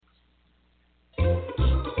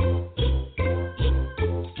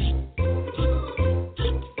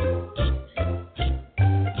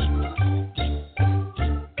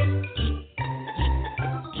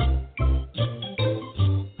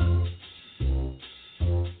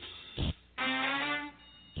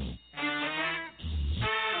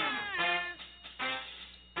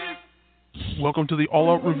Welcome to the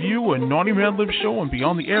All Out Review, a Naughty Mad Libs show on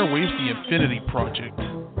Beyond the Airwaves, the Infinity Project.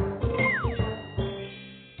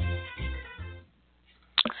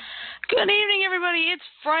 Good evening, everybody. It's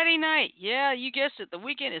Friday night. Yeah, you guessed it. The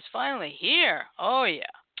weekend is finally here. Oh, yeah.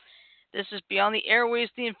 This is Beyond the Airwaves,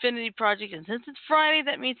 the Infinity Project, and since it's Friday,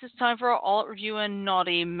 that means it's time for our All Out Review and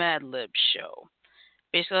Naughty Mad Libs show.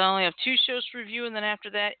 Basically, I only have 2 shows to review, and then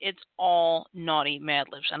after that, it's all Naughty Mad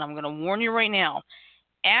Libs. And I'm going to warn you right now,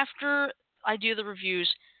 after I do the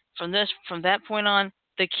reviews, from that point on,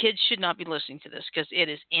 the kids should not be listening to this because it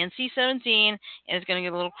is NC-17 and it's going to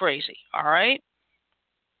get a little crazy. All right.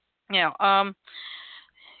 Now, an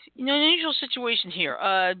unusual situation here.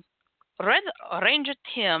 Red Ranger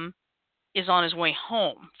Tim is on his way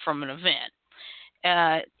home from an event.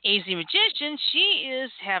 AZ Magician, she is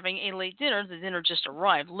having a late dinner. The dinner just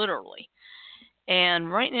arrived, literally.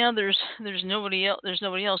 And right now, there's nobody else. There's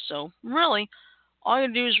nobody else. So really, all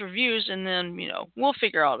you do is reviews, and then, we'll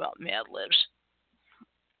figure out about Mad Libs.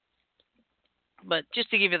 But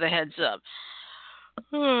just to give you the heads up.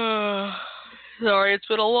 Sorry, it's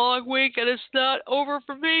been a long week, and it's not over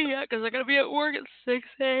for me yet, because I got to be at work at 6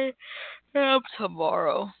 a.m.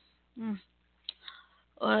 tomorrow.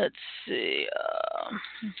 Let's see.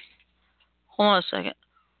 Hold on a second.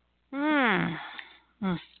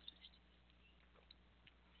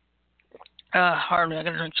 Hardly. I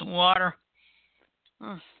got to drink some water.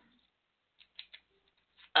 All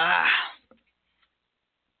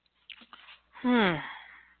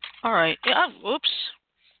right. Yeah. Whoops.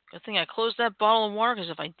 Good thing I closed that bottle of water, because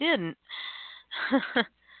if I didn't,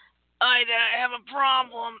 I'd have a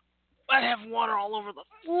problem. I'd have water all over the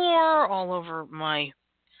floor, all over my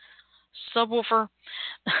subwoofer.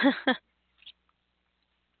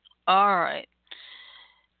 All right.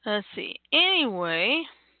 Let's see. Anyway,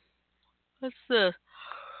 what's this?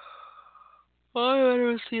 I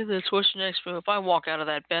don't see this. What's your next move? If I walk out of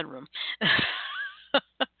that bedroom.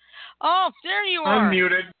 Oh, there you are.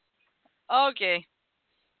 Unmuted. Okay.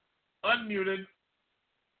 Unmuted.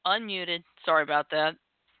 Sorry about that.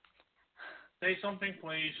 Say something,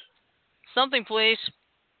 please. Something, please.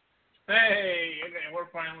 Hey, okay, we're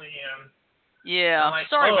finally in. Yeah, like,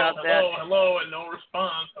 sorry about that. Hello, and no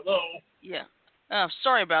response. Hello. Yeah.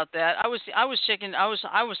 Sorry about that. I was checking. I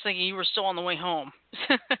was thinking you were still on the way home.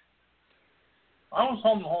 I was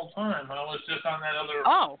home the whole time. I was just on that other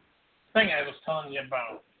thing I was telling you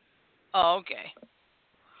about. Oh, okay.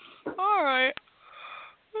 All right.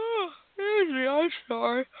 Oh, excuse me. I'm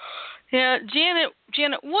sorry. Yeah,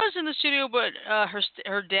 Janet was in the studio, but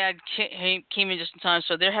her dad came in just in time,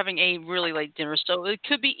 so they're having a really late dinner. So it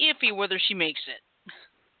could be iffy whether she makes it.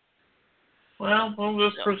 Well, we'll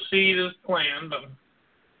just proceed as planned.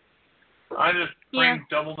 But I just bring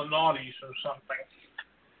double the naughties or something.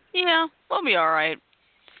 Yeah, we'll be all right.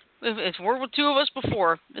 It's worked with 2 of us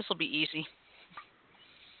before. This will be easy.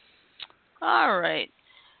 All right.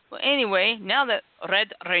 Well, anyway, now that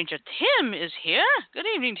Red Ranger Tim is here, good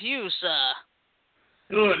evening to you, sir.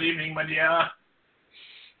 Good evening, my dear. All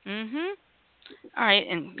right,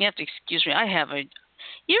 and you have to excuse me. I have a.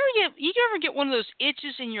 You ever get one of those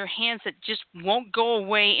itches in your hands that just won't go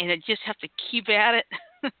away, and it just have to keep at it?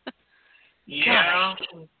 Yeah. God, I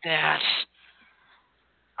hate that.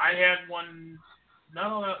 I had one.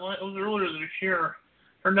 No, it was earlier this year.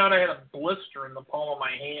 Turned out I had a blister in the palm of my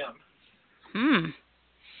hand.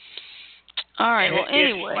 All right, and well,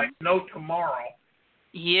 anyway. Like no tomorrow.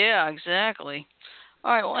 Yeah, exactly.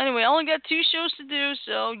 All right, well, anyway, I only got 2 shows to do,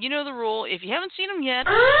 so you know the rule. If you haven't seen them yet...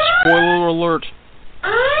 Spoiler alert.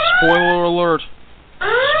 Spoiler alert.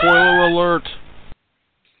 Spoiler alert.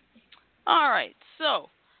 All right, so,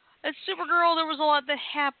 at Supergirl, there was a lot that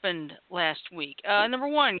happened last week. Number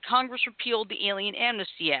 1, Congress repealed the Alien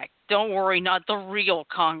Amnesty Act. Don't worry, not the real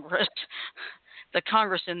Congress. The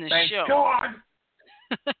Congress in this show. Thank God.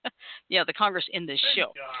 Yeah, the Congress in this show.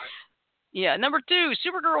 God. Yeah, number 2,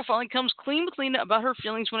 Supergirl finally comes clean with Lena about her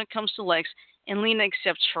feelings when it comes to Lex, and Lena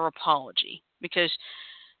accepts her apology. Because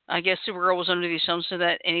I guess Supergirl was under the assumption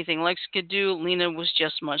that anything Lex could do, Lena was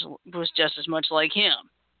just as much like him.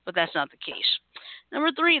 But that's not the case.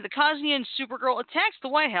 Number 3, the Cosmian Supergirl attacks the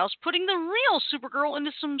White House, putting the real Supergirl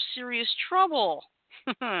into some serious trouble.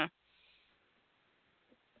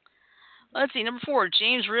 Let's see, number 4,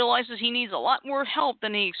 James realizes he needs a lot more help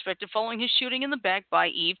than he expected following his shooting in the back by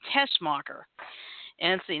Eve Tessmacher.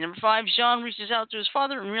 And let's see, number 5, Jean reaches out to his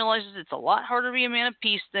father and realizes it's a lot harder to be a man of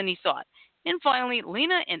peace than he thought. And finally,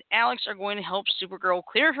 Lena and Alex are going to help Supergirl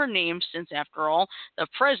clear her name since, after all, the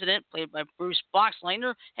president, played by Bruce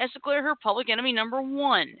Boxleitner, has declared her public enemy number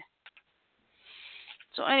 1.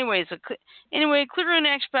 So anyways, clear and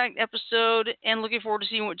action-packed episode, and looking forward to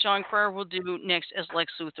seeing what John Cryer will do next as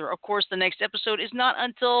Lex Luthor. Of course, the next episode is not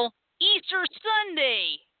until Easter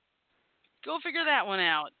Sunday. Go figure that one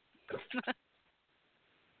out.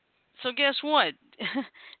 So guess what?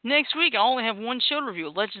 Next week, I only have one show to review,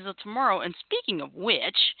 Legends of Tomorrow. And speaking of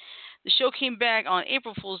which, the show came back on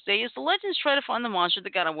April Fool's Day as the Legends try to find the monster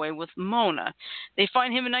that got away with Mona. They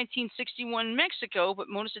find him in 1961 Mexico, but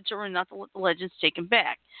Mona's determined not to let the Legends take him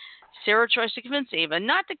back. Sarah tries to convince Ava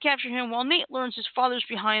not to capture him, while Nate learns his father's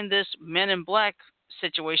behind this Men in Black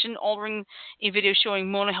situation, altering a video showing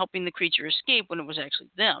Mona helping the creature escape when it was actually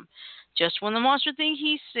them. Just when the monster thinks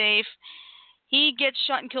he's safe, he gets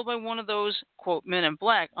shot and killed by one of those, quote, Men in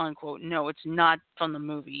Black, unquote. No, it's not from the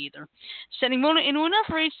movie either. Sending Mona into enough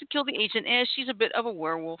rage to kill the agent, as she's a bit of a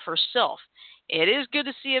werewolf herself. It is good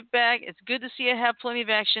to see it back. It's good to see it have plenty of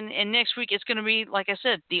action. And next week, it's going to be, like I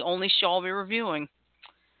said, the only show I'll be reviewing.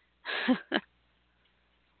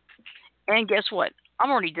 And guess what?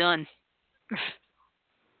 I'm already done.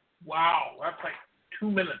 Wow, that's like 2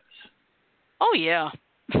 minutes. Oh, yeah.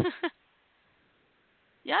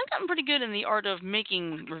 Yeah, I've gotten pretty good in the art of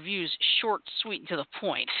making reviews short, sweet, and to the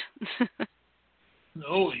point.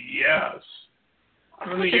 Oh, yes.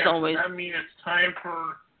 As always. I mean, it's time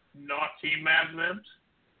for Naughty Mad Libs.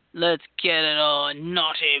 Let's get it on,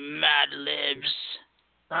 Naughty Mad Libs.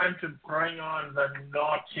 Time to bring on the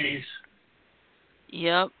naughties.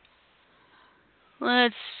 Yep.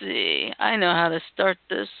 Let's see. I know how to start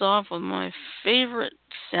this off with my favorite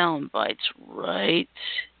sound bites right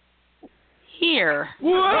here.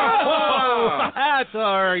 Whoa! That's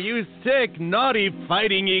our you sick, naughty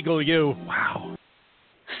fighting eagle, you. Wow.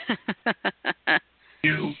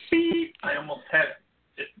 You beep. I almost had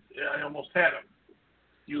him.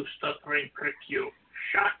 You stuttering prick, you.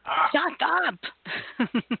 Shut up. Shut up.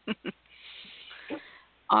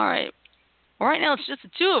 All right. Well, right now it's just the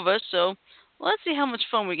two of us, so let's see how much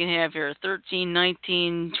fun we can have here. 13,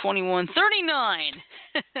 19, 21, 39.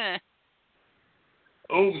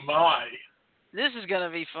 Oh, my. This is going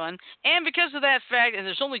to be fun. And because of that fact, and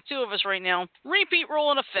there's only two of us right now, repeat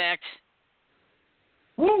roll in effect.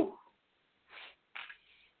 Woo!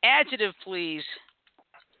 Adjective, please.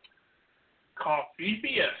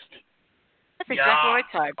 Coffee-fiest. That's exactly what I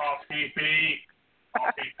typed. Coffee-fee.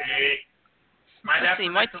 Let's see,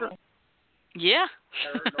 yeah.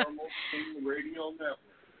 Paranormal King Radio Network.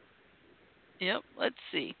 Yep, let's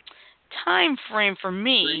see. Time frame for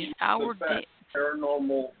me, our day.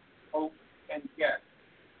 Paranormal host and guest.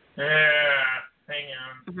 Yeah, hang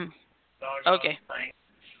on. Mm-hmm. Okay.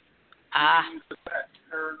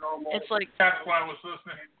 It's like... That's why I was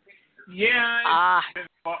listening. Yeah, it's been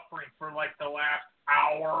buffering for like the last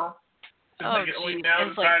hour. Oh, geez.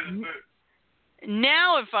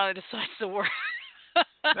 Now it finally decides to work.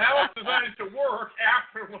 Now it decided to work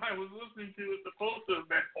after what I was listening to is supposed to have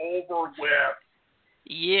been over with.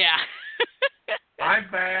 Yeah. I'm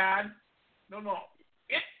bad. No.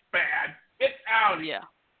 It's bad. It's out. Yeah.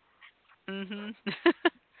 Mhm.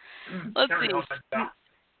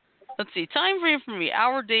 Let's see. Time frame for me,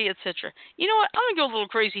 hour, day, etc. You know what? I'm gonna go a little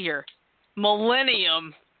crazy here.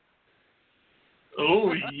 Millennium.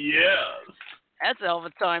 Oh yes. That's a hell of a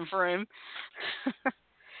time frame.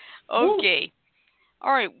 Okay. Woo.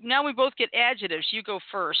 All right. Now we both get adjectives. You go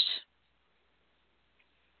first.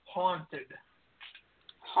 Haunted.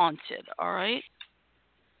 All right.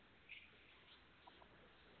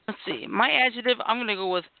 Let's see. My adjective, I'm going to go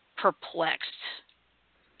with perplexed.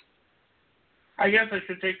 I guess I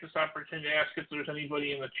should take this opportunity to ask if there's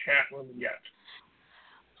anybody in the chat room yet.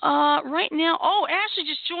 Right now, Ashley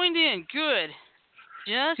just joined in. Good.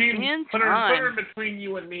 Just in time. Put her between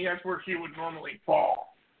you and me. That's where she would normally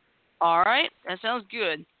fall. All right. That sounds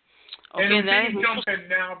good. Okay, and then you jump in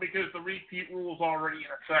now because the repeat rule is already in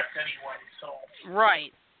effect anyway. So.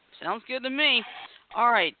 Right. Sounds good to me.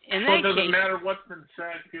 All right. In so that it doesn't case, matter what's been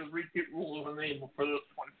said because repeat rule is enabled for this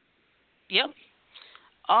one. Yep.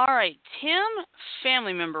 All right. Tim,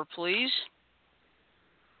 family member, please.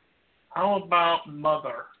 How about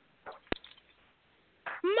mother?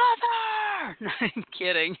 Mother! No, I'm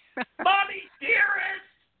kidding. Mommy, dearest!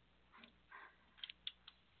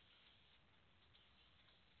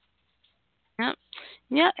 Yep.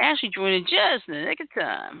 Yeah, Ashley joined in just in the nick of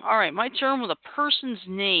time. All right, my turn with a person's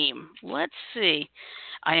name. Let's see.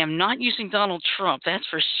 I am not using Donald Trump, that's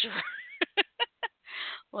for sure.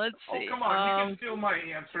 Let's see. Oh, come on. You can steal my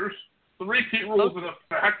answers. The repeat rule is in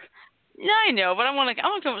effect. Yeah, I know, but I'm gonna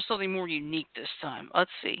come up with something more unique this time.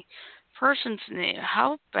 Let's see. Person's name.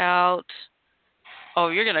 How about...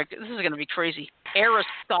 this is gonna be crazy.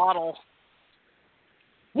 Aristotle.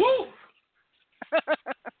 Woo!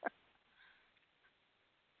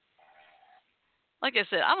 Like I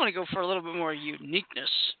said, I'm going to go for a little bit more uniqueness.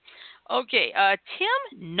 Okay,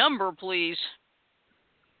 Tim, number, please.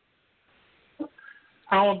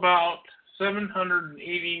 How about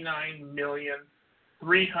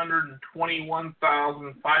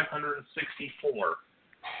 789,321,564?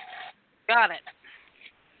 Got it.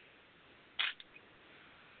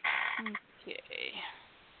 Okay.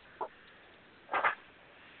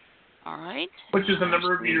 All right. Which is the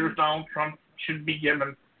number of years Donald Trump should be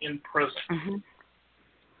given in prison. Mm-hmm.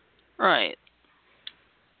 Right.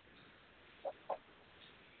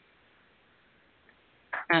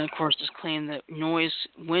 And of course, this claim that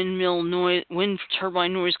wind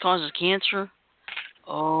turbine noise causes cancer.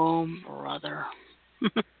 Oh, brother.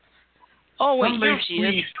 Oh, wait, Somebody here she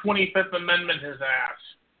is. please 25th Amendment his ass.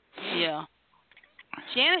 Yeah.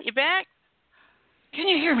 Janet, you back? Can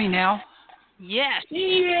you hear me now? Yes.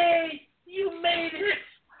 Yay! You made it!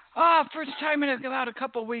 First time in about a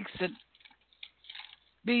couple weeks that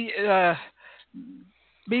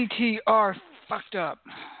BTR fucked up.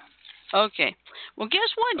 Okay. Well, guess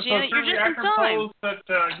what, Janet? So, You're just in time. I propose that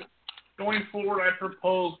going forward, I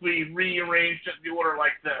propose we rearrange the order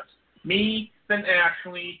like this: me, then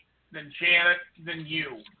Ashley, then Janet, then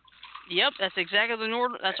you. Yep, that's exactly the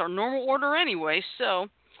order. That's our normal order anyway. So.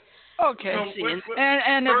 Okay. So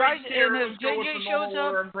and if JJ shows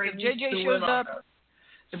up,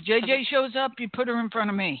 if JJ shows up, you put her in front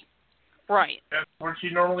of me. Right. That's where she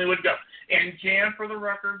normally would go. And Jan, for the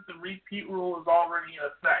record, the repeat rule is already in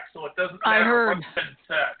effect, so it doesn't matter what's been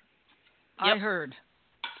said. Yep. I heard.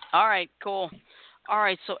 All right, cool. All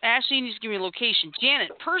right, so Ashley needs to give me a location.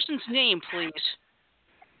 Janet, person's name, please.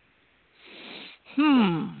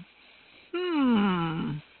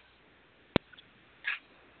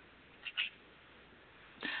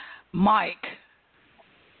 Mike.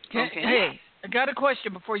 Okay. Hey, I got a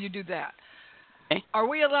question before you do that. Okay. Are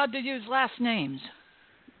we allowed to use last names?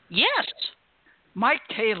 Yes. Mike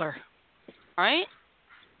Taylor. All right.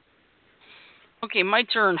 Okay, my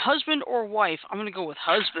turn. Husband or wife? I'm going to go with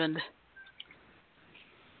husband.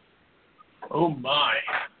 Oh, my.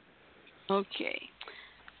 Okay.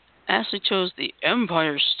 Ashley chose the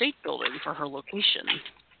Empire State Building for her location.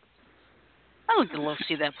 I would love to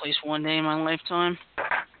see that place one day in my lifetime.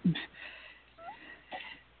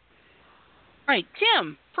 All right,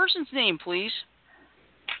 Tim, person's name, please.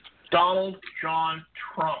 Donald John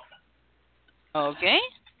Trump. Okay.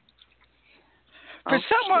 For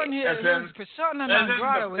someone who's as persona in non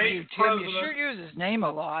grata the with you, fake Tim, you president. sure use his name a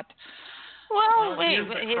lot. Well, wait, He's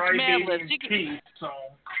a it's crybaby Mad in Libs. peace, so.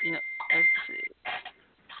 Yeah, let's see.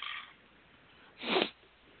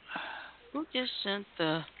 Who just sent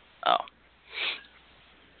the... Oh.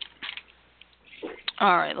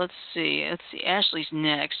 All right, let's see. Ashley's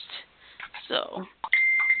next. So,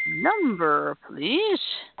 number, please.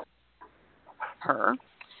 Her.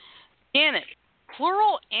 Janet,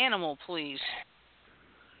 plural animal, please.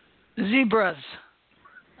 Zebras.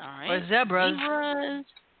 All right. Or zebras. Zebras.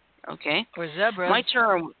 Okay. Or zebras. My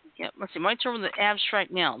turn. Yeah, let's see. My turn with the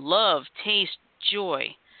abstract now. Love, taste,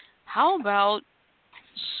 joy. How about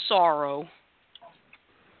sorrow?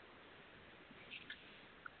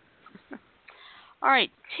 All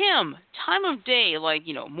right, Tim. Time of day, like,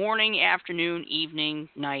 morning, afternoon, evening,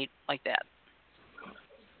 night, like that.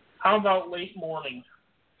 How about late morning?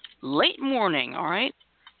 Late morning, all right.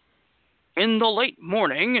 In the late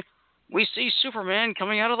morning, we see Superman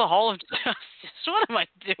coming out of the Hall of Justice. What am I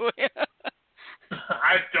doing?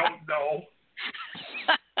 I don't know.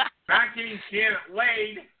 Not getting Janet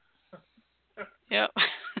laid. Yep.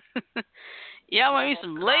 Yeah, maybe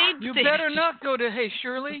some laid. You better not go to, hey,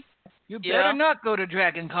 Shirley, you better not go to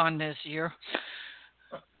Dragon Con this year.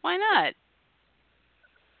 Why not?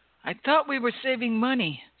 I thought we were saving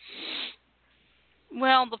money.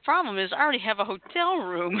 Well, the problem is I already have a hotel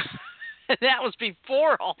room. That was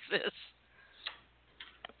before all this.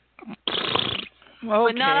 Okay.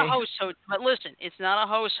 But not a host hotel. But listen, it's not a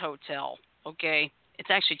host hotel, okay? It's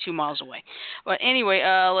actually 2 miles away. But anyway,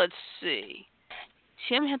 let's see.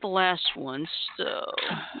 Tim had the last one, so...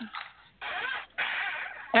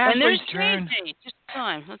 And there's turn. JJ. Just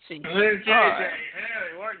time. Let's see. There's JJ. Right.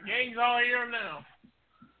 Hey, what gang's all here now?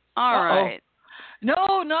 All right.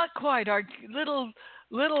 No, not quite. Our little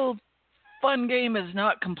fun game is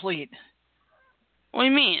not complete. What do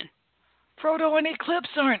you mean? Proto and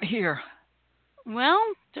Eclipse aren't here. Well,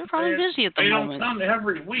 they're probably busy at the moment. They don't come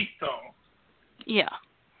every week, though. Yeah.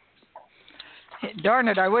 Darn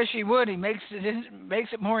it! I wish he would. He makes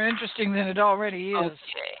it more interesting than it already is.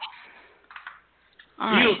 Okay. All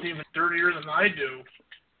He right. feels even dirtier than I do.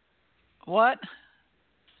 What?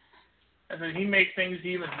 I said, he makes things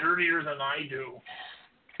even dirtier than I do.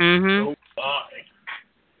 Mm-hmm. So bye.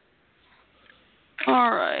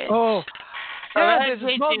 All right. Oh, Dad, there's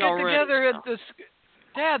a small get-together at the...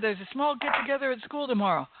 Dad, there's a small get-together at school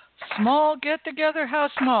tomorrow. Small get-together? How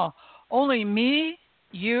small? Only me,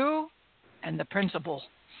 you, and the principal.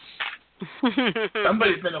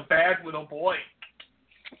 Somebody's been a bad little boy.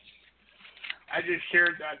 I just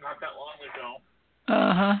shared that not that long ago.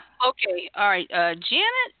 Uh-huh. Okay, all right.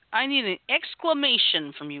 Janet, I need an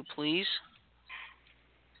exclamation from you, please.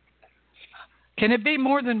 Can it be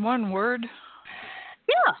more than one word?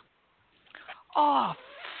 Yeah. Oh,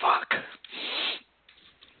 fuck.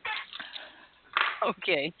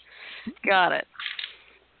 Okay, got it.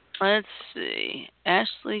 Let's see.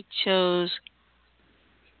 Ashley chose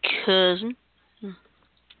cousin.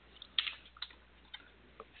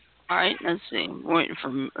 All right, let's see.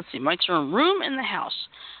 Let's see. My turn. Room in the house.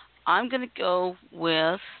 I'm gonna go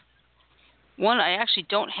with one I actually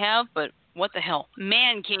don't have, but what the hell?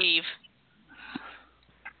 Man cave.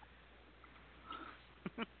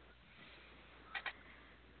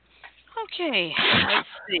 Okay, let's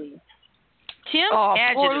see. Tim, oh,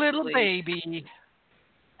 adjective, poor little please. baby.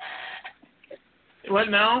 What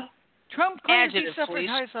now? Trump claims Adjective, he suffered please.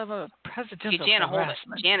 heights of a presidential Okay, Janet, hold it.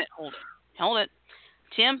 harassment. Janet, hold it. Hold it.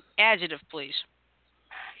 Tim, adjective, please.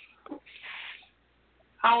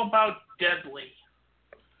 How about deadly?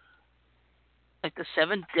 Like the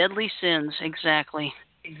 7 deadly sins, exactly.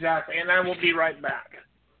 Exactly, and I will be right back.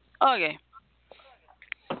 Okay.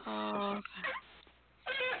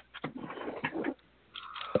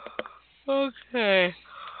 Okay.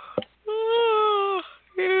 Oh,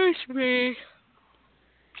 here's me.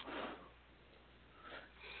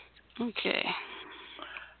 Okay.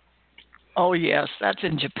 Oh, yes, that's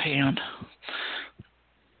in Japan.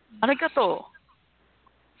 Arigato.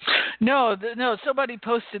 No, somebody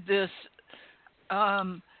posted this.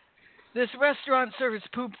 This restaurant serves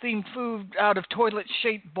poop-themed food out of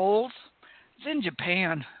toilet-shaped bowls. It's in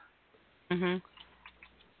Japan. Mm-hmm.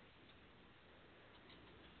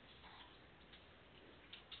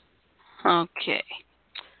 Okay.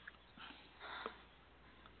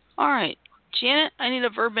 All right. Janet, I need a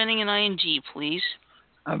verb ending in ing, please.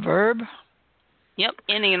 A verb? Yep,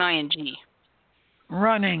 ending in ing.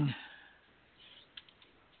 Running.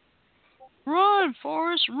 Run,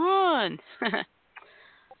 Forrest, run.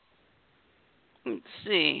 Let's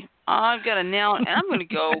see. I've got a noun, and I'm going to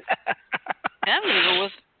go.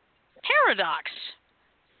 With paradox.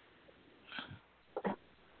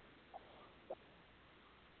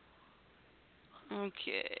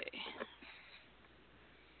 Okay.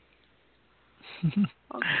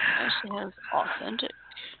 Ashley has authentic.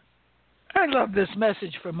 I love this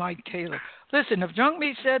message from Mike Taylor. Listen, if Drunk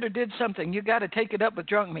Me said or did something, you got to take it up with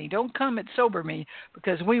Drunk Me. Don't come at Sober Me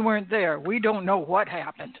because we weren't there. We don't know what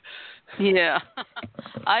happened. Yeah,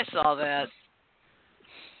 I saw that.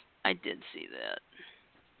 I did see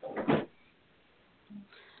that.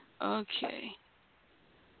 Okay.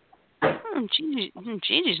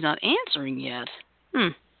 Gigi's not answering yet.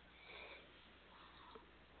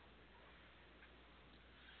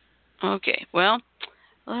 Okay, well,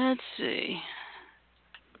 let's see.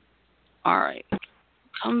 All right,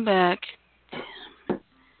 come back.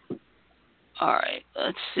 All right,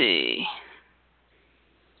 let's see.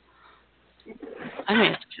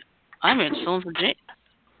 I'm in film for Jane.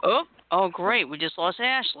 Oh, great, we just lost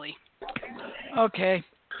Ashley. Okay.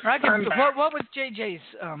 What was JJ's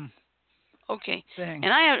Okay. thing?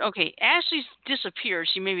 And Ashley's disappeared.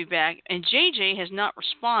 She may be back, and JJ has not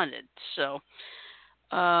responded. So,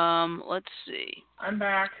 let's see. I'm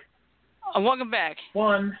back. Welcome back.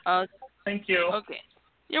 Thank you. Okay.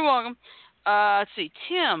 You're welcome. Let's see.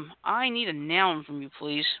 Tim, I need a noun from you,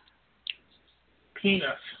 please. Penis.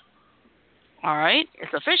 All right.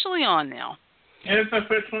 It's officially on now. It's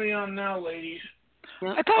officially on now, ladies.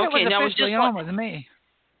 Yeah. I thought it was officially on with me.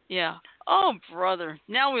 Yeah. Oh, brother.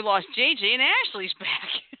 Now we lost JJ and Ashley's back.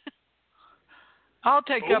 I'll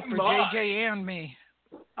take up for JJ and me.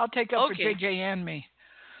 I'll take up for Okay. JJ and me.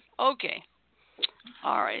 Okay.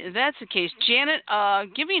 All right. If that's the case, Janet,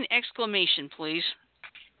 give me an exclamation, please.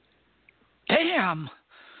 Damn.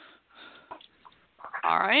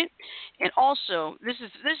 All right. And also, this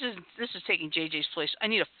is taking JJ's place. I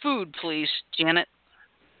need a food, please, Janet.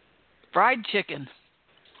 Fried chicken.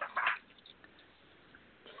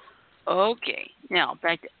 Okay. Now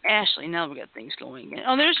back to Ashley. Now we got things going again.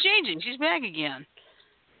 Oh, there's JJ. She's back again.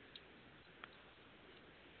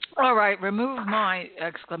 All right. Remove my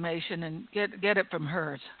exclamation and get it from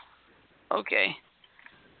hers. Okay.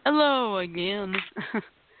 Hello again.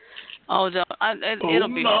 It'll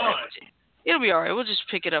be all right. It'll be all right. We'll just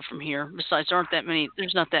pick it up from here. Besides,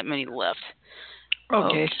 there's not that many left.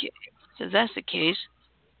 Okay. So if that's the case.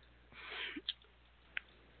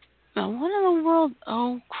 Now, what in the world?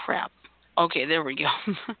 Oh, crap. Okay, there we go.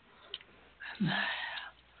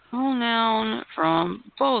 Pronoun from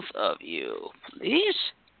both of you, please.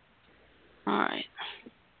 All right.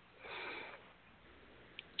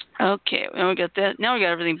 Okay, now we got that. Now we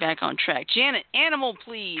got everything back on track. Janet, animal,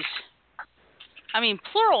 please.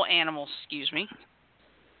 Plural animals, excuse me.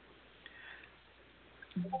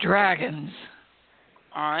 Dragons.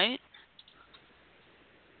 All right.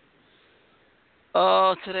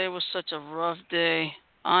 Oh, today was such a rough day.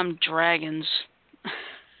 I'm dragons.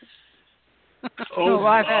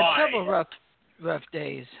 I've had several rough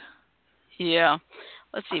days. Yeah.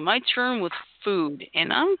 Let's see. My turn with food,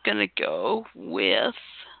 and I'm gonna go with.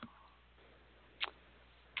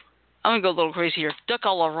 I'm gonna go a little crazy here. Duck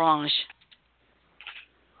à l'orange.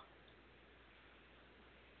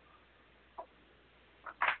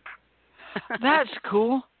 That's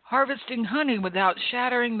cool. Harvesting honey without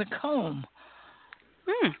shattering the comb.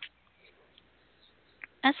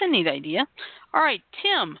 That's a neat idea. All right,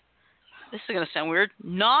 Tim. This is going to sound weird.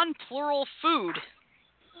 Non-plural food.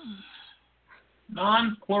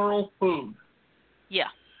 Non-plural food. Yeah.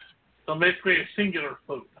 So basically a singular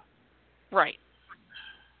food. Right.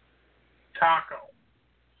 Taco.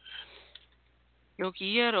 Yo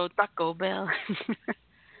quiero Taco Bell.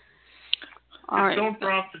 All right. Don't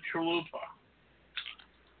drop the chalupa.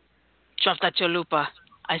 Drop that chalupa.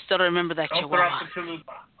 I still remember that Don't chihuahua. drop the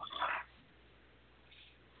chalupa.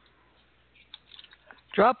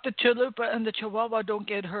 Drop the chalupa and the chihuahua don't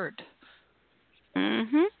get hurt.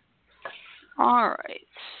 Mm-hmm. All right.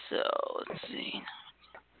 So, let's see.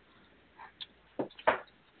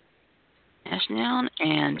 Dash noun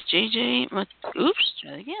and JJ. Oops.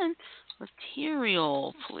 Try it again.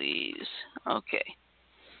 Material, please. Okay.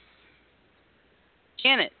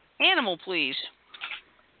 Janet, animal, please.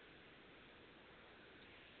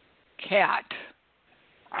 Cat.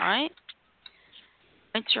 All right.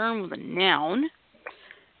 My turn with a noun.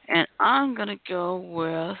 And I'm going to go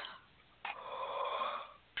with.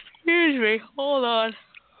 Excuse me. Hold on.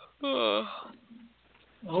 Oh,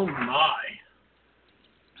 my.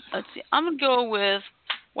 Let's see. I'm going to go with.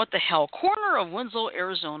 What the hell? Corner of Winslow,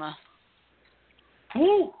 Arizona.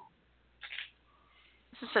 Woo!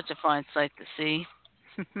 This is such a fine sight to see.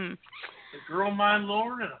 The girl mine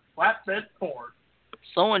lower and a flatbed Ford.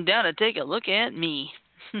 Slowing down to take a look at me.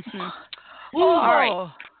 All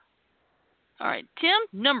right. All right, Tim,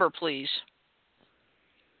 number, please.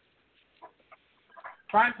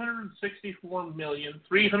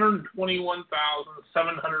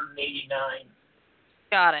 564,321,789.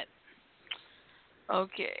 Got it.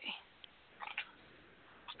 Okay.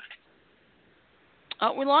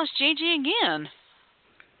 Oh, we lost JJ again.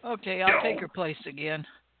 Okay, I'll take her place again.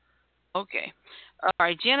 Okay. All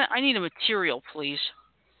right, Janet, I need a material, please.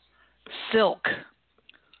 Silk.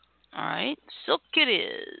 All right, silk it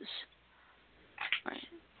is. All right.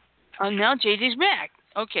 Now JJ's back.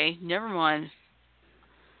 Okay, never mind.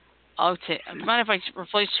 I'll take. Mind if I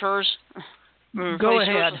replace hers? Go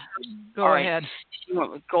ahead. Go ahead. She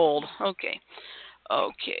went with gold. Okay.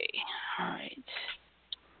 Okay. All right.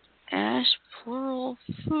 Ash, plural,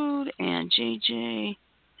 food, and JJ.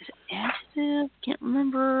 Is it adjective? Can't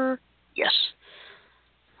remember. Yes.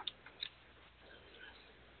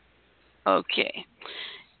 Okay.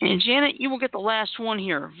 And Janet, you will get the last one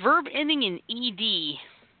here. Verb ending in ED.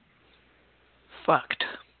 Fucked.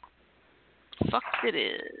 Fucked it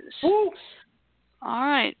is. Woo! All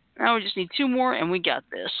right. Now we just need two more, and we got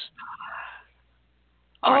this.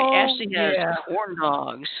 All right. Ashley has corn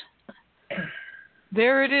dogs.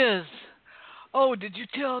 There it is. Oh, did you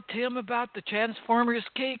tell Tim about the Transformers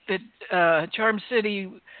cake that Charm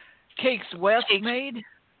City Cakes West made?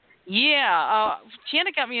 Yeah.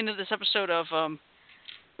 Janet got me into this episode of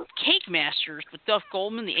Cake Masters with Duff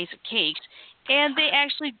Goldman, the Ace of Cakes, and they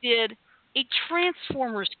actually did a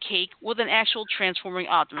Transformers cake with an actual transforming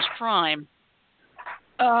Optimus Prime.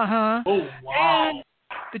 Uh-huh. Oh, wow. And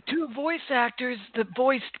the two voice actors that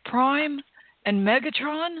voiced Prime and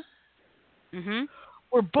Megatron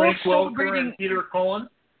were both Frank Welker celebrating. and Peter Cullen?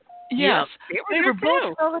 Yes, they were both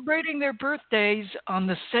too. celebrating their birthdays on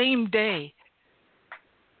the same day.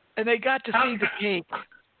 And they got to see the cake.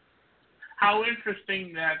 How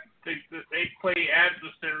interesting that they play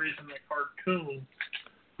adversaries in the cartoon,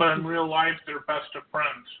 but in real life they're best of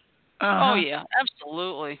friends. Oh yeah,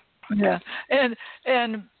 absolutely. Yeah, and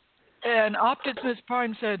Optimus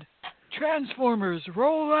Prime said, "Transformers,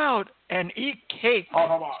 roll out and eat cake." How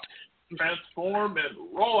about transform and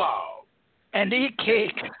roll out and eat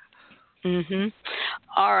cake?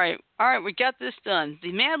 All right, we got this done.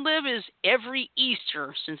 The Mad Lib is every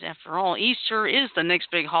Easter, since after all, Easter is the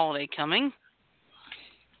next big holiday coming.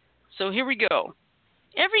 So here we go.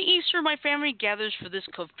 Every Easter, my family gathers for this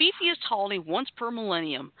cofifiest holiday once per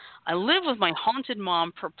millennium. I live with my haunted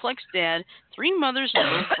mom, perplexed dad, 3 mothers,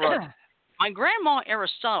 and both brothers. My grandma,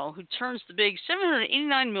 Aristotle, who turns the big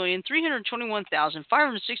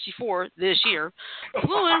 789,321,564 this year,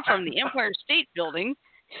 flew in from the Empire State Building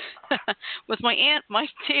with my aunt, Mike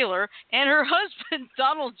Taylor, and her husband,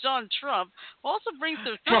 Donald John Trump, who also brings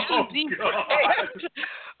their 13 zebras.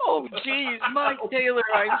 Oh, geez, Mike Taylor,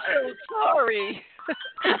 I'm so sorry.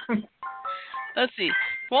 Let's see.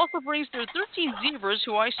 Who also brings their 13 zebras,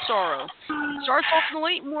 who I sorrow. It starts off in the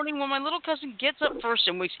late morning when my little cousin gets up first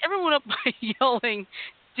and wakes everyone up by yelling,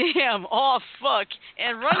 "Damn, oh, fuck,"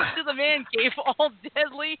 and runs to the man cave, all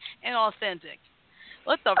deadly and authentic.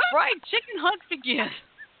 Let the fried chicken hunt begin.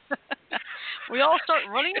 We all start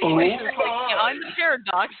running in places like behind the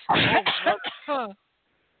paradox.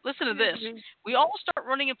 Listen to this. We all start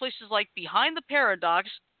running in places like behind the paradox,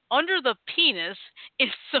 under the penis,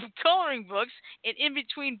 in some coloring books, and in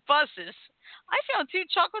between buses. I found 2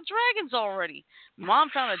 chocolate dragons already. Mom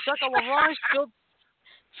found a duck a la Raj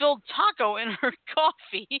filled taco in her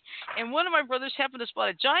coffee, and one of my brothers happened to spot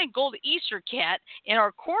a giant gold Easter cat in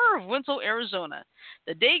our corner of Winslow, Arizona.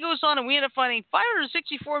 The day goes on, and we end up finding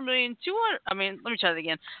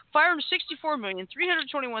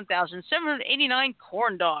 564,321,789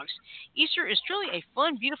 corn dogs. Easter is truly a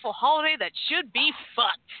fun, beautiful holiday that should be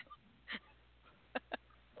fucked.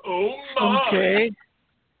 Oh my! Okay.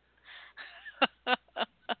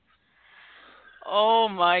 Oh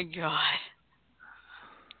my God.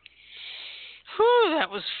 Whew, that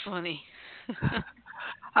was funny.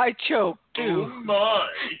 I choked too. Oh my!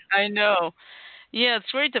 I know. Yeah, it's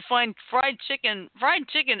great to find fried chicken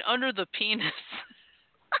under the penis.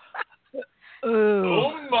 Ooh.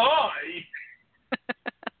 Oh my!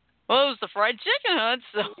 Well, it was the fried chicken hunt,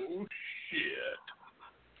 so. Oh shit!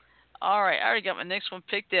 All right, I already got my next one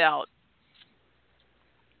picked out.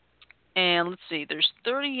 And let's see, there's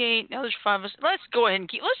 38. Now there's 5 of us. Let's go ahead and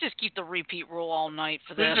let's just keep the repeat rule all night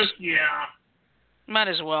for this. Yeah. Might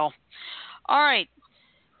as well. All right.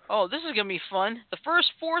 Oh, this is going to be fun. The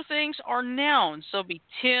first 4 things are nouns. So it'll be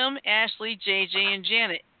Tim, Ashley, JJ, and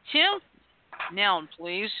Janet. Tim, noun,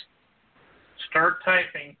 please. Start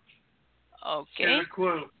typing. Okay. Here's a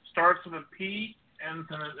clue. Starts with a P, ends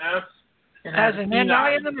in an S, and Has has an an NI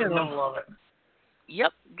I in the middle. of it.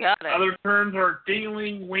 Yep, got it. Other terms are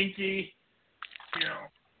dingling, winky,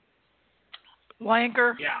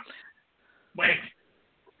 Wanker. Yeah. Wank.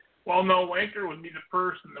 Well, no, wanker would be the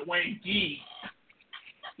person, the wanky.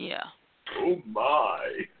 Yeah. Oh,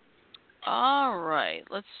 my. All right,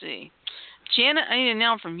 let's see. Janet, I need a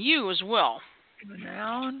noun from you as well. The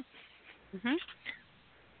noun Mm-hmm.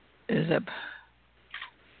 is a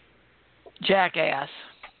jackass.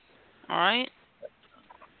 All right.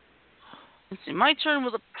 Let's see, my turn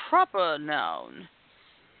with a proper noun.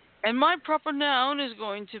 And my proper noun is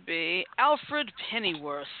going to be Alfred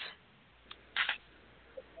Pennyworth.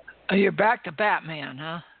 Oh, you're back to Batman,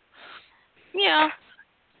 huh? Yeah.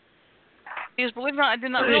 Because believe it or not, I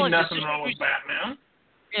did not There realize ain't this. nothing wrong with Batman.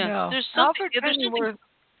 Yeah, No. there's something. Alfred Yeah, there's something Pennyworth.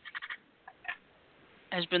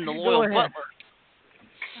 has been the Go loyal ahead. butler.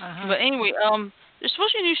 Uh-huh. But anyway, there's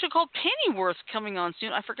supposed to be a new show called Pennyworth coming on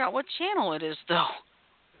soon. I forgot what channel it is though.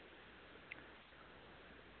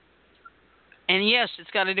 And yes, it's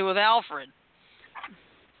got to do with Alfred.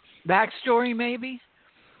 Backstory, maybe?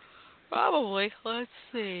 Probably. Let's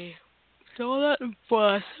see. All that in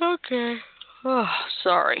bus. Okay. Oh,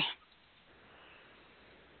 sorry.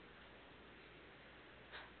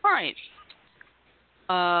 All right.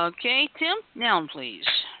 Okay, Tim, noun, please.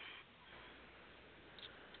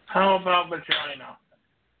 How about vagina?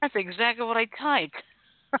 That's exactly what I typed.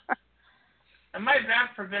 Am I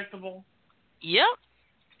that predictable? Yep.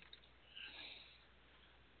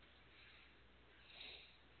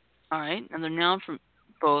 All right, another noun from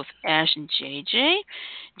both Ash and JJ.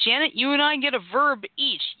 Janet, you and I get a verb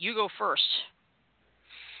each. You go first.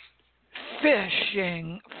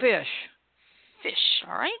 Fishing. Fish. Fish,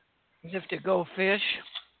 all right? As if to go fish.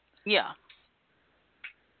 Yeah.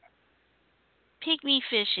 Pygmy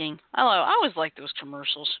fishing. I always like those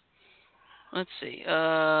commercials. Let's see.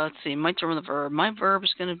 My turn with the verb. My verb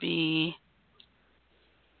is going to be...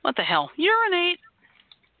 What the hell? Urinate.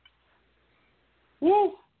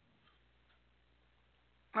 Woo!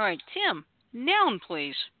 All right, Tim. Noun,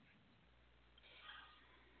 please.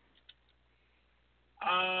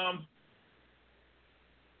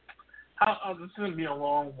 This is going to be a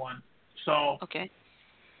long one. So, Okay.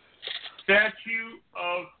 statue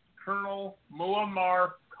of Colonel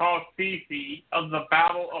Muammar Gaddafi of the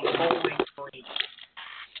Battle of Bowling Green.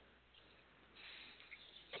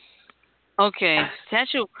 Okay,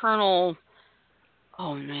 statue of Colonel.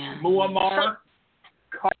 Oh man. Muammar.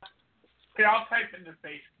 Okay, I'll type into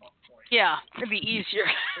Facebook for you. Yeah, it'd be easier.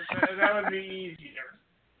 That would be easier.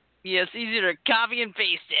 Yeah, it's easier to copy and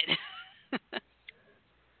paste it.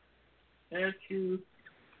 Statue.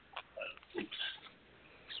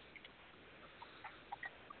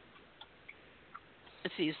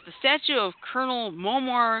 Let's see, it's the statue of Colonel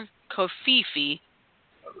Muammar Gaddafi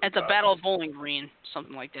at the Battle of Bowling Green,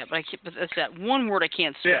 something like that. But that's that one word I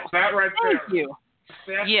can't spell. Yeah, that right there. Thank you.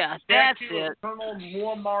 Yeah, that's it. it. Colonel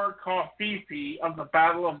Muammar Gaddafi of the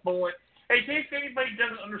Battle of Bowling. Hey, in case anybody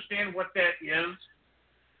doesn't understand what that is,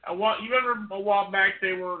 you remember a while back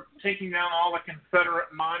they were taking down all the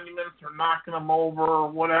Confederate monuments or knocking them over or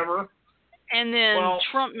whatever? And then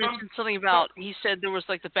Trump mentioned something about, he said there was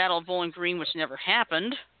like the Battle of Bowling Green, which never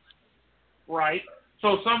happened. Right.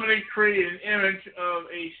 So somebody created an image of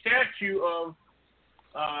a statue of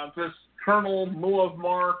this Colonel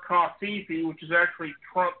Muammar Gaddafi, which is actually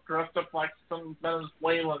Trump dressed up like some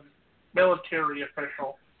Venezuelan military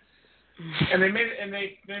official. And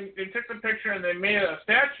they took the picture and they made a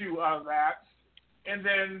statue out of that, and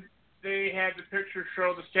then they had the picture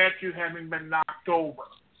show the statue having been knocked over.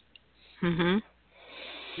 Mm-hmm.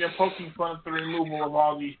 You know, poking fun at the removal of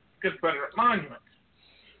all these Confederate monuments.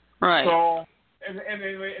 Right. So and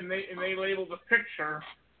they labeled the picture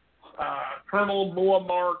Colonel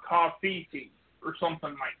Muammar Gaddafi or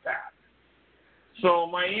something like that. So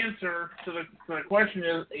my answer to the question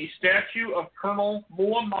is a statue of Colonel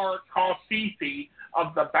Muammar Gaddafi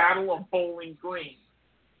of the Battle of Bowling Green.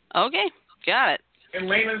 Okay, got it. In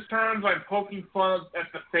layman's terms, I'm poking fun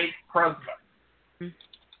at the fake president.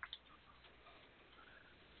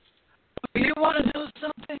 You want to know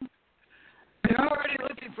something? They're already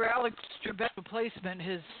looking for Alex Trebek's replacement.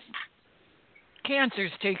 His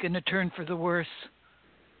cancer's taken a turn for the worse.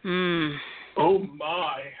 Oh,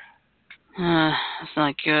 my. That's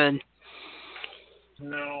not good.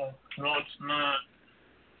 No, it's not.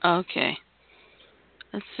 Okay.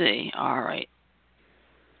 Let's see. All right.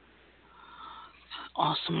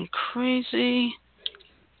 Awesome and crazy.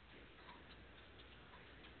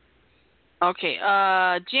 Okay.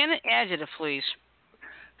 Janet, adjective, please.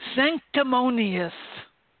 Sanctimonious.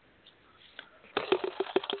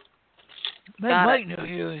 They might know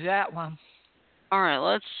use that one. All right,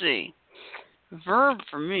 let's see. Verb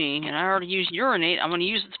for me, and I already used urinate. I'm going to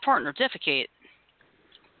use its partner, defecate.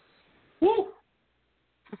 Woo!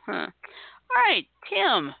 All right,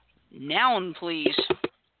 Tim. Noun, please.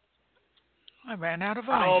 I ran out of ice.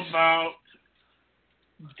 How about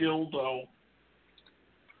dildo?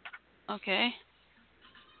 Okay.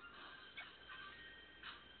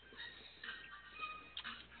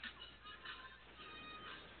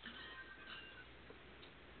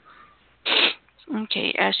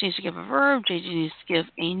 Okay, Ash needs to give a verb. JJ needs to give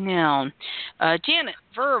a noun. Janet,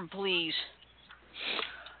 verb, please.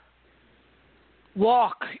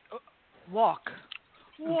 Walk. Okay. Walk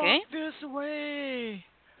this way.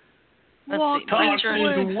 Let's Walk see. My this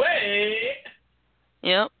turn. Way.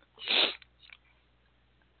 Yep.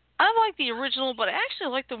 I like the original, but I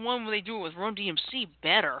actually like the one where they do it with Run DMC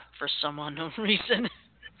better for some unknown reason.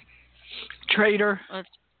 Traitor.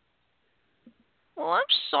 Well, I'm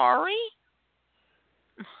sorry.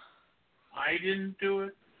 I didn't do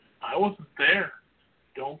it. I wasn't there.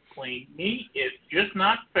 Don't blame me. It's just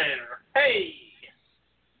not fair. Hey!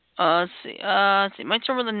 Let's see. My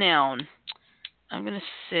turn with a noun. I'm going to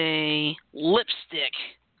say lipstick.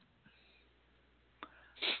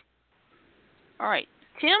 All right.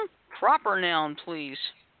 Tim, proper noun, please.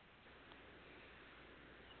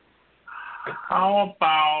 How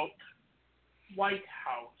about White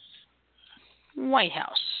House? White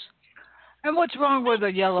House. And what's wrong with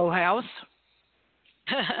a yellow house?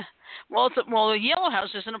 Well, the yellow house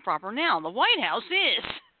isn't a proper noun. The White House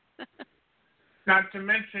is. Not to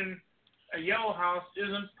mention, a yellow house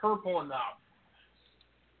isn't purple enough.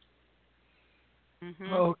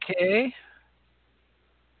 Mm-hmm. Okay.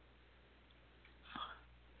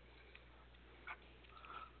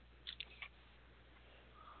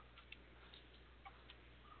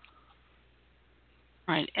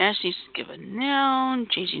 All right, Ash needs to give a noun.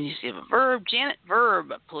 JJ needs to give a verb. Janet,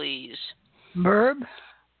 verb, please. Verb.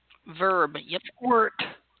 Verb, yep. Squirt.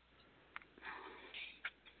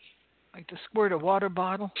 Like to squirt a water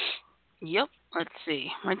bottle. Yep, let's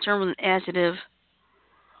see. My turn with an adjective.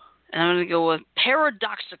 And I'm going to go with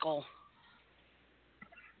paradoxical.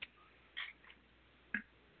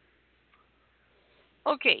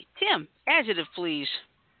 Okay, Tim, adjective, please.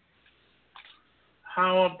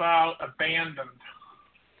 How about abandoned?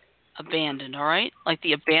 Abandoned, all right? Like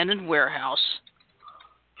the abandoned warehouse.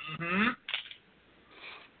 Mm-hmm.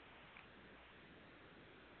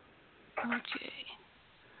 Okay.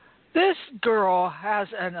 This girl has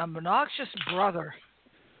an obnoxious brother.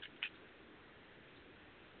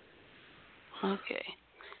 Okay.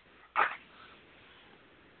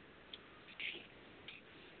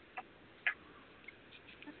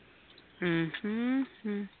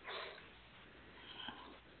 Mm-hmm.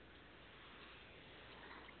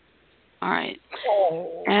 All right.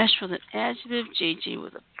 Oh. Ash with an adjective, JJ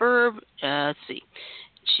with a verb. Let's see.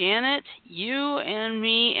 Janet, you and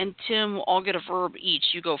me and Tim will all get a verb each.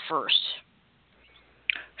 You go first.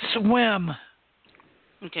 Swim.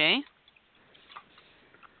 Okay.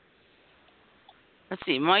 Let's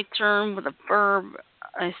see. My turn with a verb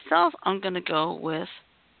myself. I'm going to go with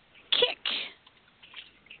kick.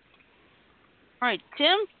 All right,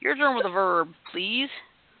 Tim, your turn with a verb, please.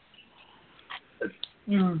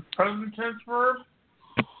 Present tense verb?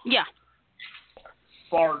 Yeah.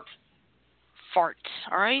 Fart. Fart.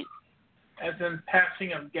 All right. As in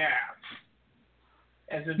passing of gas.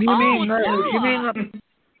 As in You mean Lala.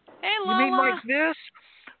 Hey, you Lala. mean like this?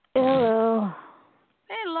 Hello.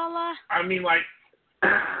 Hey, Lala. I mean like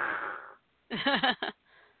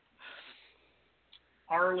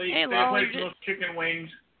Harley, Hey, stay Lala, away you from those chicken wings.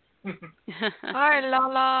 Hi,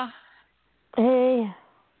 Lala. Hey.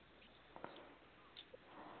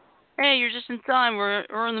 Hey, you're just in time.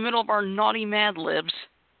 We're in the middle of our naughty Mad Libs.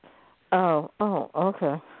 Oh,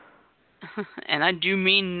 okay. And I do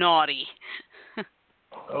mean naughty.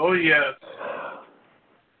 Oh yes.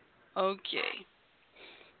 Okay.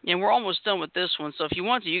 And we're almost done with this one, so if you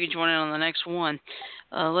want to, you can join in on the next one.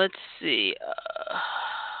 Let's see.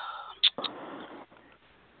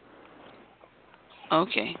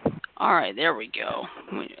 Okay. All right, there we go.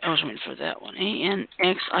 I was waiting for that one.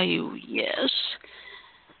 ANXIU, yes.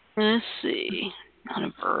 Let's see. Not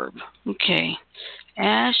a verb. Okay.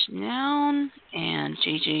 Ash, noun, and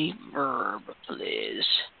JJ, verb, please.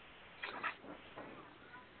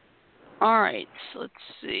 All right, so let's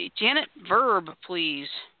see. Janet, verb, please.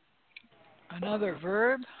 Another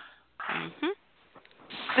verb. Mm-hmm.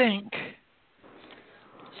 Sink.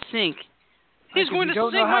 Sink. Like He's if going you to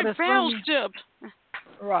don't sink know how my to swim, battleship.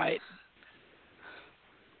 Right.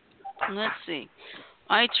 Let's see.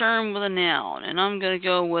 I turn with a noun, and I'm going to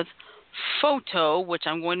go with photo, which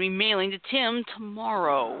I'm going to be mailing to Tim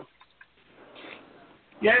tomorrow.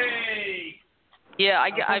 Yay! Yeah, I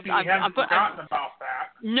hope you haven't forgotten about that.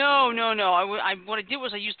 No. What I did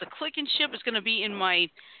was I used the click and ship. It's going to be in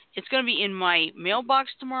my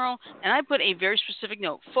mailbox tomorrow, and I put a very specific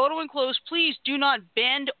note: photo enclosed. Please do not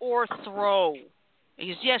bend or throw,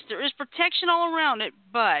 because yes, there is protection all around it,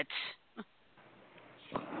 but.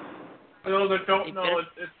 For those that don't know,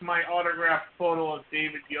 it's my autographed photo of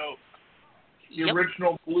David Yost, the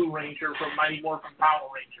original Blue Ranger from Mighty Morphin Power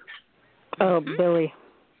Rangers. Oh, Billy.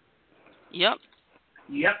 Yep.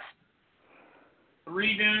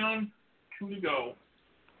 3 down, 2 to go.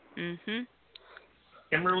 Mhm.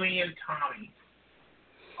 Kimberly and Tommy.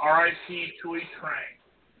 R.I.P. Tui Trang.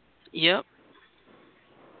 Yep.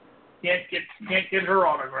 Can't get her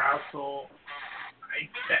autograph, so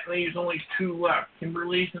that leaves only 2 left.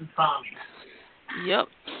 Kimberly's and Tommy's. Yep.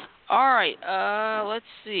 All right. Let's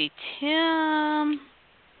see. Tim,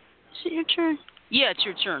 is it your turn? Yeah, it's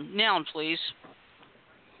your turn. Noun, please.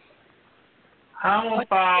 How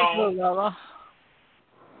about Lala?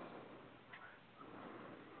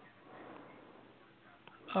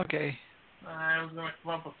 Okay. I was going to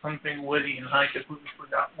come up with something witty, and I completely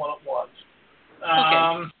forgot what it was.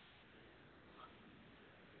 Okay.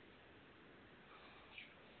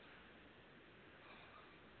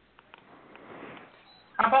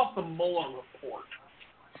 How about the Mueller report?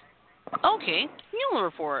 Okay. Mueller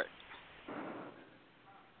report.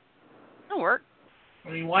 That'll work. I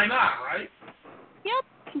mean, why not, right? Yep.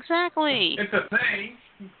 Exactly. It's a thing.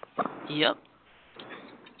 Yep.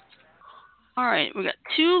 All right, we got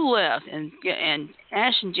 2 left, and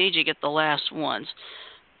Ash and JJ get the last ones.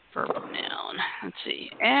 Verb, noun. Let's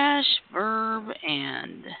see. Ash, verb,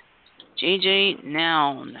 and JJ,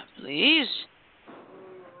 noun, please.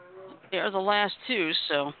 They are the last 2,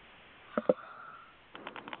 so.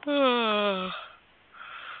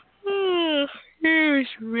 Here's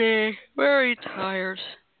me. Very tired.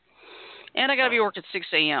 And I gotta be work at 6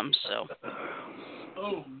 a.m., so.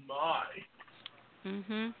 Oh, my.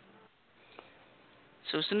 Mhm.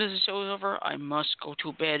 So as soon as the show is over, I must go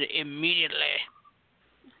to bed immediately.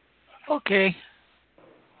 Okay.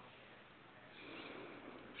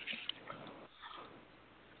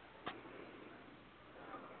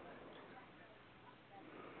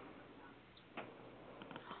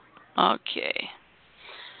 Okay.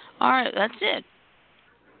 All right, that's it.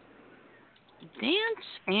 Dance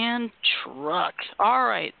and truck. All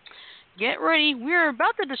right. Get ready. We're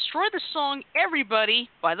about to destroy the song Everybody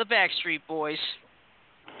by the Backstreet Boys.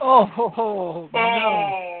 Oh, no.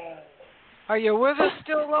 Oh. Are you with us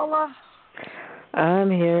still, Lola?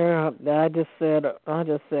 I'm here. I just said,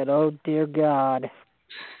 oh dear God.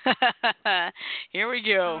 Here we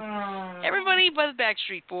go. Everybody by the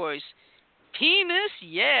Backstreet Boys. Penis,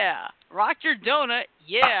 yeah. Rock your donut,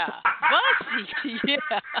 yeah. Bussy,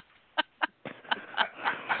 yeah.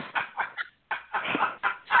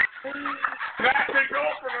 Classic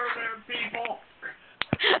opener there, people.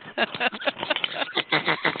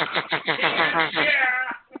 Yeah.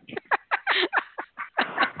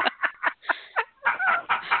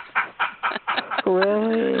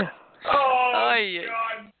 Really? Oh, yeah.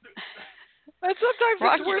 God. And sometimes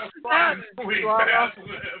it's worse than that.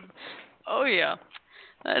 Oh, yeah.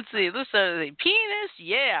 Let's see. Let's start with penis,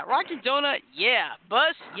 yeah. Rock your donut, yeah.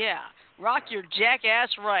 Bus, yeah. Rock your jackass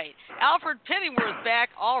right. Alfred Pennyworth back,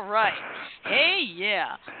 all right. Hey,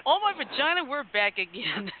 yeah. Oh, my vagina, we're back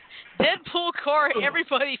again. Deadpool car,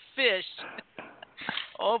 everybody fish.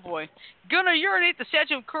 Oh, boy. Gonna urinate the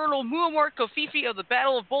statue of Colonel Muammar Kofifi of the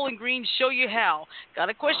Battle of Bowling Green, show you how. Got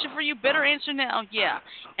a question for you, better answer now, yeah.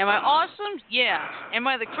 Am I awesome? Yeah. Am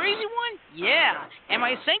I the crazy one? Yeah. Am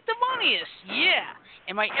I sanctimonious? Yeah.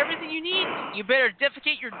 Am I everything you need? You better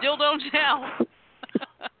defecate your dildo now.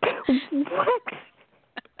 What?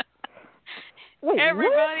 Wait,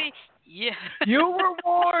 Everybody, what? yeah. You were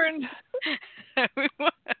warned.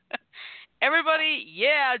 Everybody,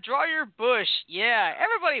 yeah, draw your bush. Yeah.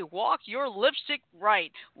 Everybody, walk your lipstick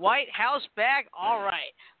right. White House back, all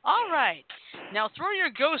right. All right. Now throw your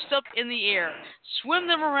ghosts up in the air. Swim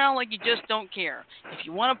them around like you just don't care. If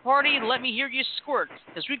you want to party, let me hear you squirt,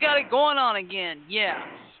 because we got it going on again. Yeah.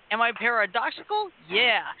 Am I paradoxical?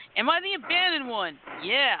 Yeah. Am I the abandoned one?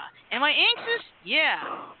 Yeah. Am I anxious? Yeah.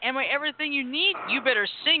 Am I everything you need? You better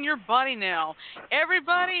sing your body now.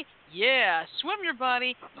 Everybody, yeah. Swim your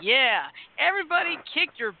body, yeah. Everybody kick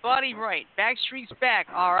your body right. Backstreet's back,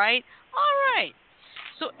 all right? All right.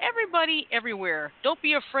 So everybody everywhere, don't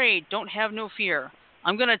be afraid, don't have no fear.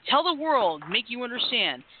 I'm going to tell the world, make you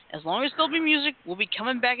understand. As long as there'll be music, we'll be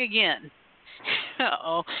coming back again.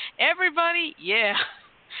 Uh-oh. Everybody, yeah.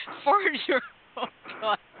 Fart your... Oh,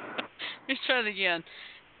 God. Let's try it again.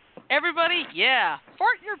 Everybody, yeah.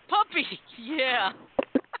 Fart your puppy, yeah.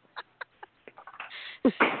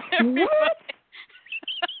 Everybody.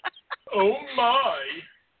 Oh, my.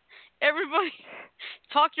 Everybody,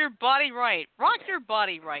 talk your body right. Rock your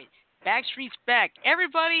body right. Backstreet's back.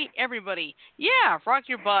 Everybody, everybody. Yeah, rock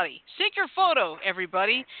your body. Take your photo,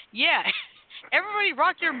 everybody. Yeah. Everybody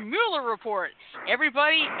rock your Mueller report.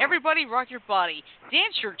 Everybody, everybody rock your body.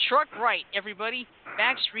 Dance your truck right, everybody.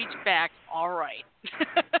 Backstreet's back. All right.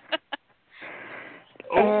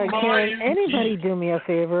 Can anybody do me a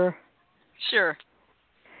favor? Sure.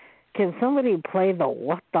 Can somebody play the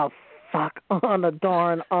what the fuck on the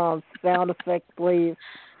darn sound effect, please?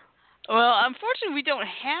 Well, unfortunately, we don't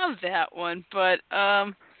have that one, but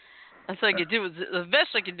that's all I could do. The best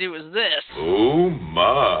I could do is this. Oh,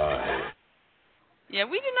 my. Yeah,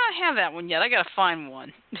 we do not have that one yet. I gotta find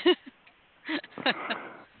one.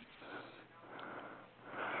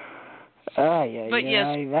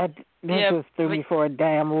 That just threw me for a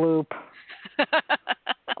damn loop.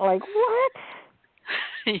 Like, what?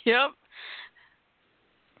 Yep.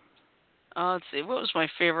 Let's see. What was my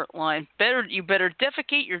favorite line? You better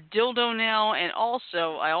defecate your dildo now, and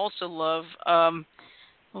also, I also love,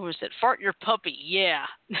 what was it? Fart your puppy. Yeah.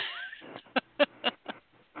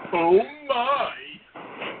 Oh, my.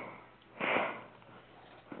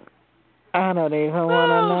 I don't even want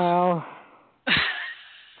to know.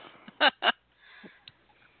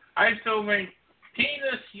 I still make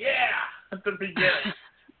penis, yeah, at the beginning.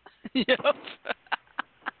 Yep.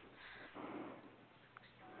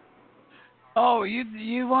 Oh,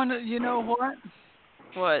 you want to, you know what?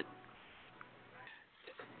 What?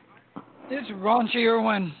 It's raunchier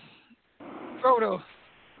when Frodo.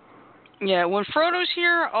 Yeah, when Frodo's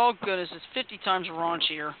here, oh goodness, it's 50 times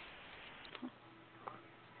raunchier.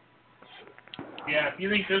 Yeah, if you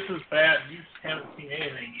think this is bad, you just haven't seen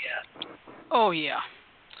anything yet. Oh, yeah.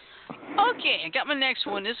 Okay, I got my next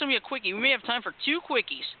one. This is going to be a quickie. We may have time for 2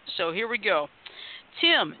 quickies, so here we go.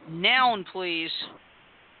 Tim, noun, please.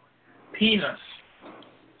 Penis.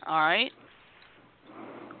 All right.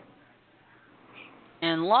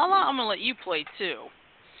 And Lala, I'm going to let you play, too.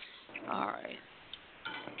 All right.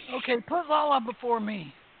 Okay, put Lala before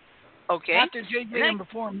me. Okay. After JJ and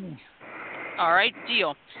before me. All right,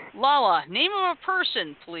 deal. Lala, name of a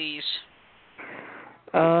person, please.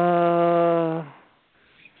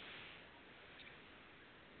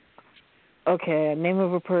 Okay, name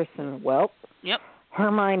of a person. Well. Yep.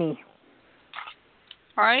 Hermione.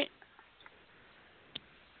 All right.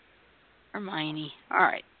 Hermione. All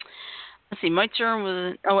right. Let's see. My turn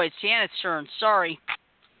was. Oh wait, it's Janet's turn. Sorry.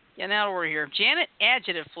 Getting out over here. Janet,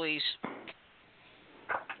 adjective, please.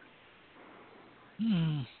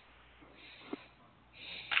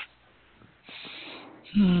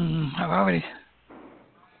 I've already.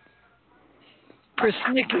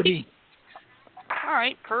 Persnickety. All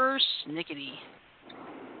right, persnickety.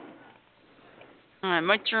 All right,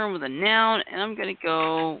 my turn with a noun, and I'm going to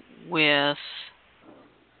go with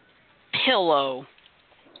pillow.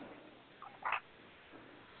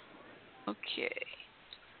 Okay.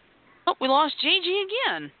 Oh, we lost JG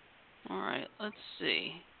again. All right, let's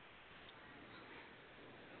see.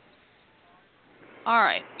 All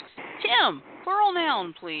right. Tim, plural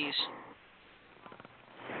noun, please.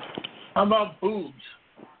 How about boobs?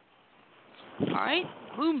 All right,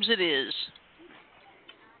 boobs it is.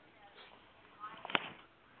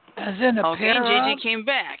 As in a Okay, pair JJ of? came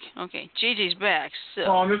back. Okay, JJ's back. So.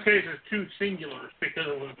 Well, in this case, it's two singulars because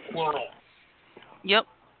it was plural. Yep.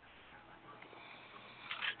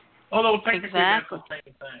 Although technically Exactly. that's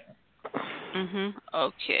the same thing.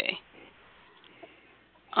 Okay.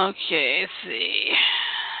 Okay, let's see.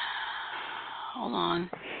 Hold on.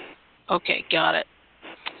 Okay, got it.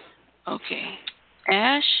 Okay.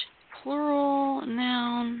 Ash, plural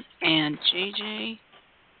noun, and JJ,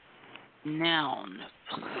 noun,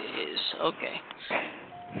 please. Okay.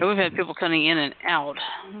 We've had people coming in and out.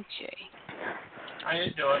 Okay. I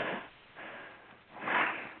didn't do it.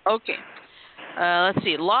 Okay. Let's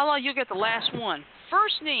see. Lala, you get the last one.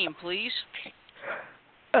 First name, please.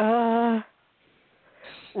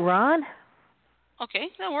 Ron? Okay,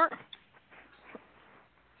 that'll work.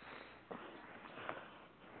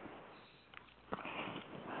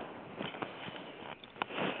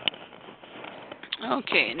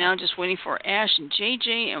 Okay, now just waiting for Ash and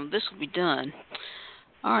JJ, and this will be done.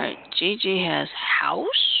 All right, JJ has house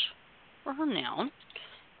for her noun.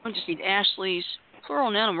 We just need Ashley's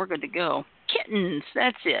plural noun, and we're good to go. Kittens,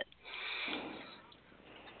 that's it.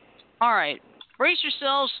 All right, brace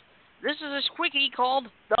yourselves. This is a quickie called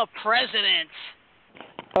The President.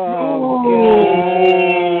 Oh,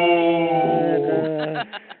 God.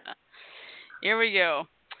 Here we go.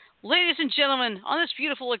 Ladies and gentlemen, on this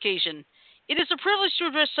beautiful occasion, it is a privilege to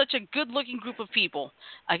address such a good-looking group of people.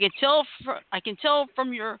 I can tell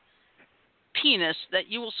from your penis that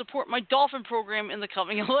you will support my dolphin program in the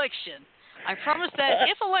coming election. I promise that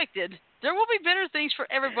if elected, there will be better things for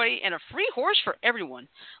everybody and a free horse for everyone.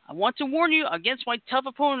 I want to warn you against my tough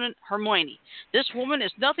opponent, Hermione. This woman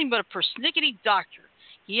is nothing but a persnickety doctor.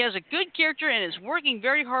 He has a good character and is working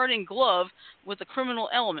very hard in glove with the criminal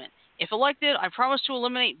element. If elected, I promise to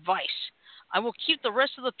eliminate vice. I will keep the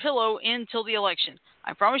rest of the pillow until the election.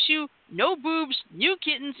 I promise you, no boobs, new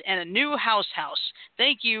kittens, and a new house.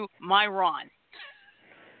 Thank you, my Ron.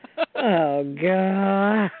 Oh,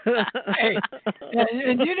 God. Hey,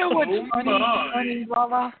 and you know what's funny,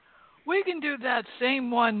 Lala? We can do that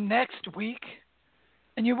same one next week,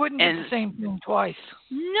 and you wouldn't get the same thing twice.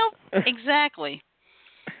 Nope, exactly.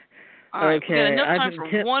 All right, okay, we got enough time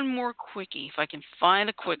for one more quickie, if I can find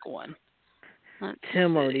a quick one.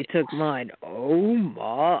 Tim already took mine. Oh,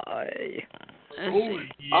 my.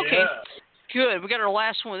 Yeah. Okay, good. We got our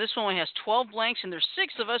last one. This one only has 12 blanks, and there's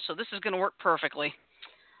 6 of us, so this is going to work perfectly.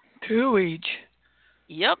 2 each.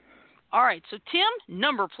 Yep. All right, so Tim,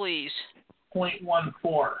 number, please. 0.14.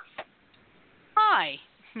 Hi.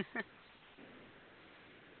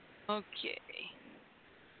 Okay.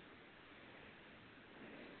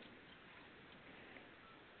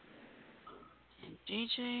 And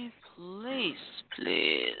DJ, please.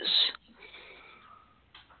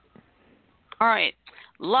 All right.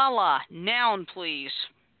 Lala, noun, please.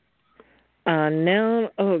 Noun,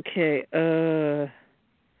 okay,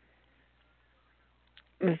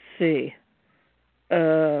 let's see.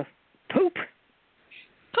 Poop. Poop.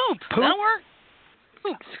 That'll work.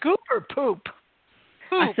 Poop. Scoop or poop?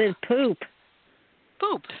 I said poop.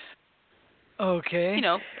 Poop. Okay. You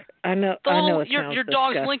know. I know it sounds your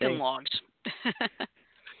dog's disgusting. Lincoln Logs.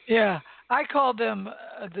 Yeah, I call them,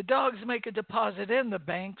 the dogs make a deposit in the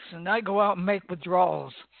banks, and I go out and make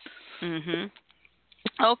withdrawals.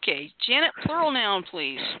 Okay, Janet, plural noun,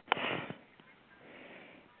 please.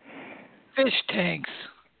 Fish tanks.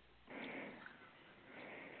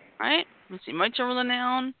 All right, let's see, my turn with a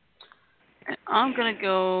noun. And I'm going to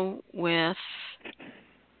go with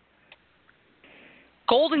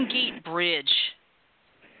Golden Gate Bridge.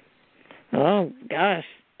 Oh, gosh.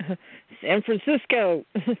 San Francisco.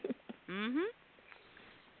 Mm-hmm.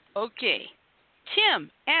 Okay.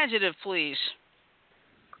 Tim, adjective, please.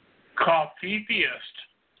 Coffeefiest.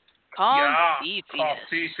 Coffeefiest. Yeah,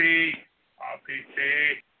 coffee.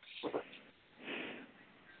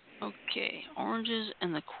 Okay. Oranges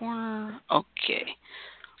in the corner. Okay.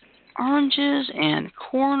 Oranges and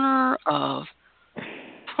corner of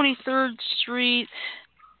 23rd Street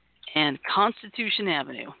and Constitution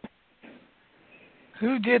Avenue.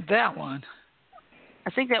 Who did that one?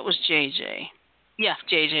 I think that was JJ. Yeah,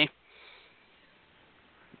 JJ.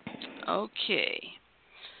 Okay.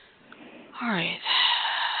 All right.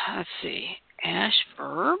 Let's see. Ash,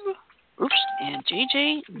 verb. Oops. And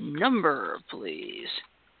JJ, number, please.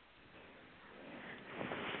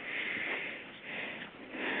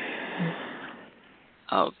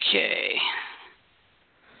 Okay.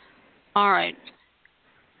 All right.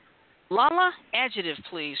 Lala, adjective,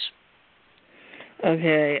 please.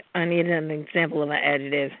 Okay, I need an example of an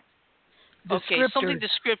adjective. Okay, something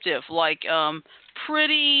descriptive, like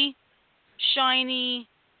pretty, shiny,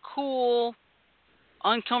 cool,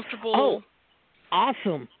 uncomfortable. Oh,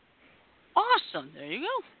 awesome. Awesome. There you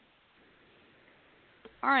go.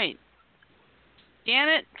 All right.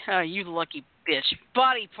 Janet, you lucky bitch.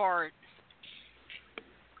 Body part.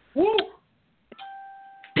 Woo!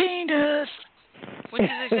 Penis. Which is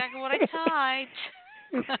exactly what I typed.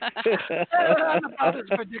 I'm about as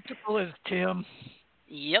predictable as Tim.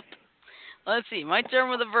 Yep. Let's see. My turn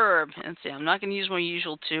with a verb. Let's see. I'm not going to use my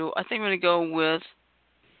usual two. I think I'm going to go with.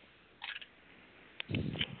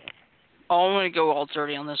 Oh, I'm going to go all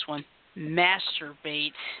dirty on this one.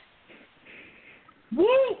 Masturbate. Woo!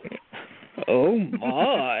 Oh,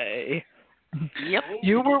 my. Yep.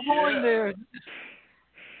 You were born there.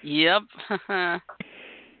 Yep.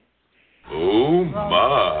 Oh,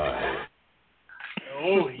 my.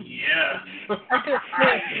 Oh, yeah.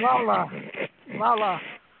 Lala.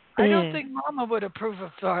 I don't think Mama would approve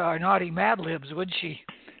of our naughty Mad Libs, would she?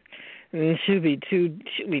 She'd be too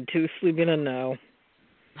sleepy to know.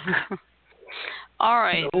 All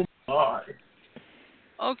right. Oh, my.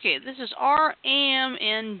 Okay, this is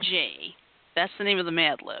RAMNJ. That's the name of the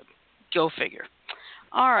Mad Lib. Go figure.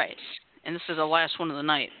 All right. And this is the last one of the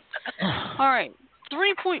night. All right.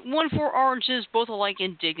 3.14 oranges, both alike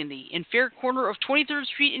in dignity, in fair corner of 23rd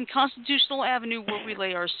Street and Constitutional Avenue, where we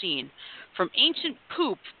lay our scene. From ancient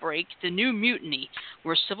poop break to new mutiny,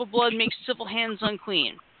 where civil blood makes civil hands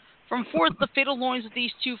unclean. From forth the fatal loins of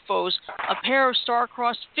these two foes, a pair of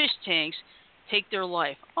star-crossed fish tanks take their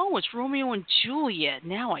life. Oh, it's Romeo and Juliet.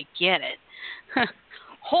 Now I get it.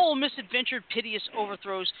 Whole misadventured, piteous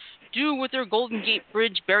overthrows do with their Golden Gate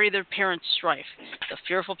Bridge bury their parents' strife. The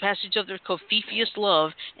fearful passage of their cofifious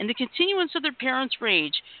love and the continuance of their parents'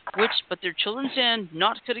 rage, which but their children's end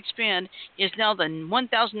not could expand, is now the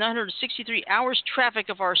 1,963 hours traffic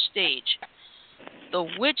of our stage. The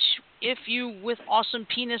which, if you with awesome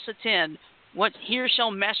penis attend, what here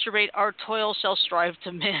shall masturbate, our toil shall strive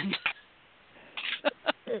to mend.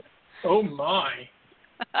 Oh, my.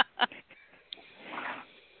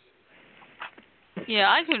 Yeah,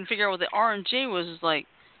 I couldn't figure out what the R and J was. Like,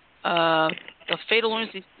 the fatal ones,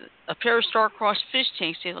 a pair of star-crossed fish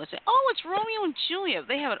tanks. They say, oh, it's Romeo and Juliet.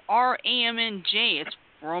 They have it RAMNJ. It's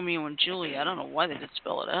Romeo and Juliet. I don't know why they did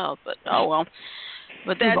spell it out, but oh well.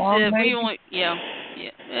 But that's it. We only, yeah,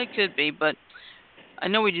 it could be. But I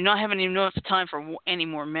know we do not have enough time for any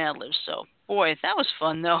more Mad Libs. So, boy, that was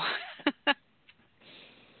fun though.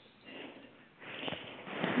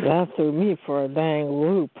 That threw me for a dang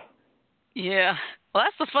loop. Yeah. Well,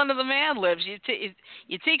 that's the fun of the Mad Libs. You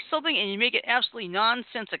take something and you make it absolutely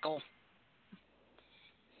nonsensical.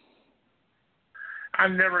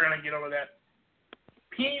 I'm never going to get over that.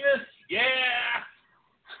 Penis, yeah.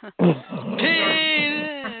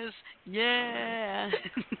 Penis, yeah.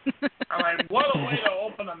 I'm like, what a way to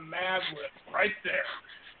open a Mad Lib right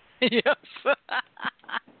there. Yep.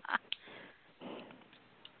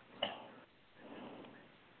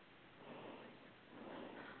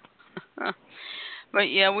 But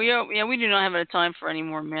yeah, we do not have time for any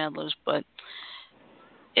more Mad Libs, but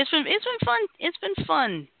it's been fun. It's been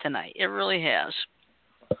fun tonight. It really has.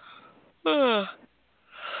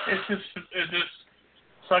 It's just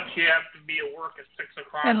sucks you have to be at work at 6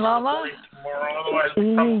 o'clock And Lala? tomorrow. Otherwise,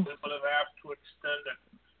 we probably would have asked to extend it.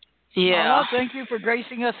 Yeah. Lala, thank you for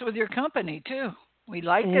gracing us with your company too. We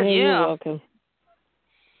like it. Yeah, Yeah. you're welcome.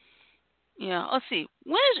 Yeah. Let's see.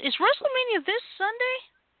 When is WrestleMania this Sunday?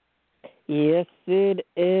 Yes, it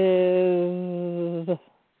is.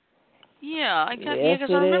 Yeah, I Yes, because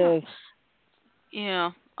I remember. it is.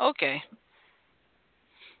 Yeah. Okay.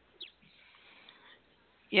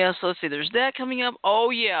 Yeah, so let's see. There's that coming up. Oh,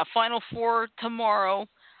 yeah, Final Four tomorrow.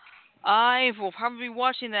 I will probably be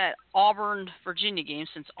watching that Auburn-Virginia game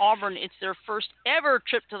since Auburn, it's their first ever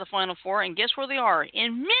trip to the Final Four. And guess where they are?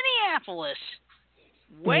 In Minneapolis.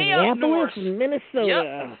 Way up north.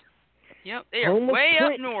 Minnesota. Yep, they are way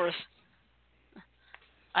up north.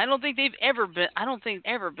 I don't think they've ever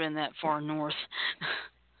been that far north.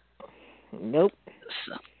 Nope.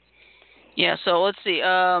 So, yeah, so let's see.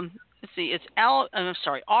 It's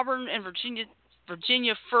Auburn and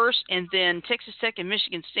Virginia first, and then Texas Tech and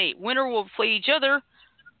Michigan State. Winner will play each other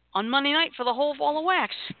on Monday night for the whole ball of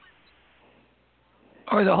wax.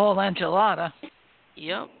 Or the whole enchilada.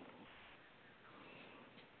 Yep.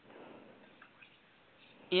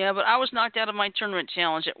 Yeah, but I was knocked out of my tournament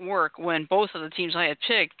challenge at work when both of the teams I had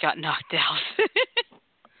picked got knocked out.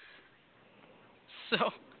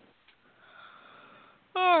 So,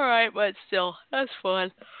 all right, but still, that's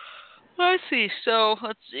fun. Let's see. So,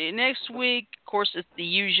 let's see. Next week, of course, it's the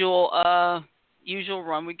usual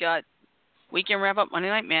run. We got weekend wrap up, Monday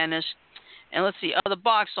Night Madness, and let's see. The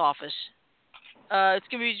box office. It's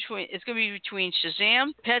gonna be between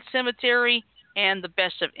Shazam, Pet Sematary, and The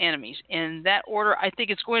Best of Enemies. In that order, I think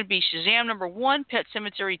it's going to be Shazam number 1, Pet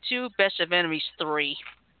Sematary 2, Best of Enemies 3.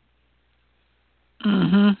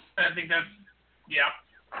 Mhm. I think that's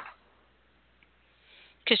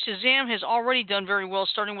Because Shazam has already done very well,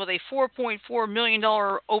 starting with a $4.4 million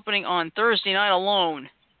opening on Thursday night alone,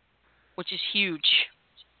 which is huge.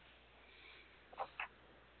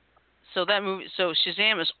 So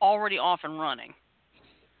Shazam is already off and running.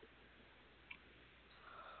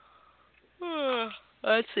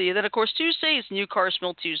 Let's see. Then, of course, Tuesday is New Car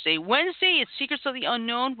Smell Tuesday. Wednesday, it's Secrets of the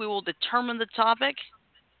Unknown. We will determine the topic.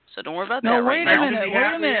 So don't worry about that right now. Wait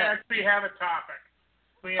a minute. We actually have a topic.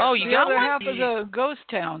 You got the other one? half of the ghost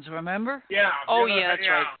towns, remember? Yeah. Oh, yeah, that's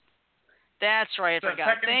right. That's right. I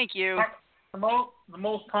forgot. Thank you. The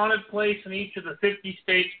most haunted place in each of the 50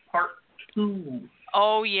 states, part 2.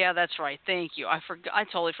 Oh, yeah, that's right. Thank you. I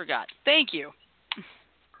totally forgot. Thank you.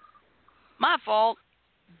 My fault.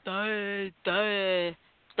 Time to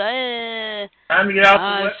get out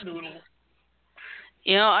the wet noodle.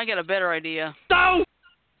 You know, I got a better idea. No!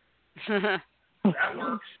 That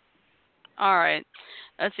works. All right.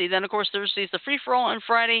 Let's see. Then, of course, Thursday is the free-for-all, and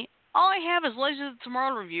Friday, all I have is Legends of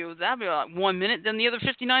Tomorrow review. That'll be about 1 minute. Then the other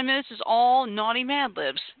 59 minutes is all naughty Mad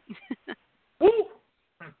Libs. Woo!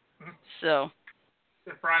 So.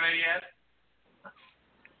 Is it Friday yet?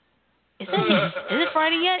 Is it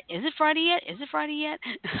Friday yet? Is it Friday yet? Is it Friday yet?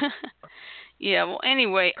 Yeah, well,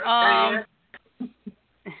 anyway.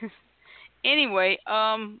 Anyway,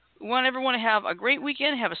 we want everyone to have a great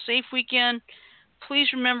weekend, have a safe weekend.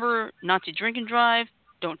 Please remember not to drink and drive.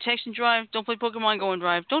 Don't text and drive. Don't play Pokemon Go and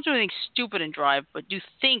drive. Don't do anything stupid and drive, but do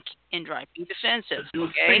think and drive. Be defensive,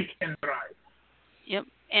 okay? Think and drive. Yep.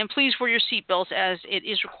 And please wear your seatbelts as it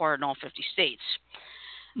is required in all 50 states.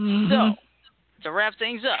 Mm-hmm. So, to wrap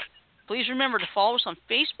things up, please remember to follow us on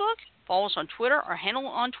Facebook, follow us on Twitter. Our handle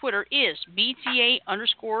on Twitter is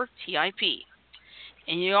BTA_TIP.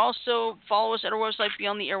 And you also follow us at our website,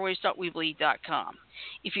 beyondtheairwaves.weebly.com.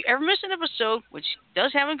 If you ever miss an episode, which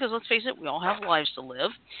does happen because, let's face it, we all have lives to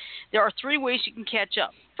live, there are 3 ways you can catch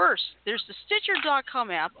up. First, there's the Stitcher.com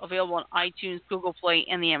app available on iTunes, Google Play,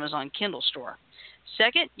 and the Amazon Kindle store.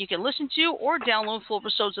 Second, you can listen to or download full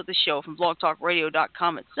episodes of the show from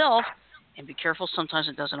blogtalkradio.com itself. And be careful, sometimes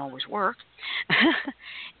it doesn't always work.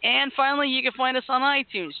 And finally, you can find us on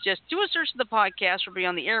iTunes. Just do a search of the podcast for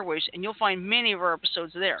Beyond the Airwaves, and you'll find many of our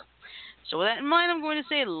episodes there. So with that in mind, I'm going to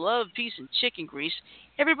say love, peace, and chicken grease.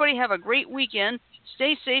 Everybody have a great weekend.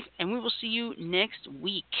 Stay safe, and we will see you next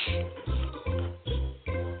week.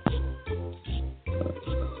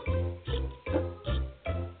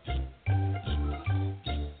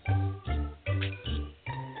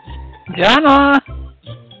 Jana!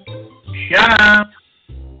 Shut up.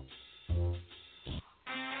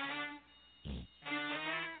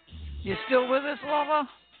 You still with us, Lava?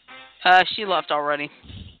 She left already.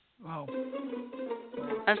 Oh.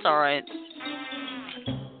 That's all right.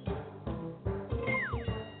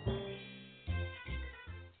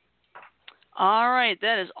 All right,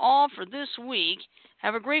 that is all for this week.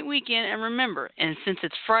 Have a great weekend, and remember, and since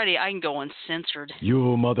it's Friday, I can go uncensored.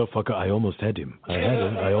 You motherfucker, I almost had him.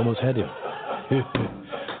 I almost had him.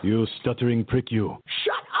 You stuttering prick, you.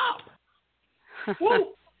 Shut up!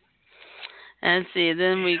 Woo! And see,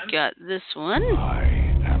 then we got this one. I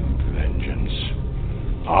am vengeance.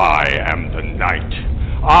 I am the night.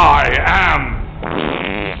 I am.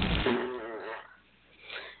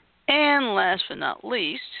 And last but not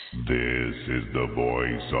least. This is the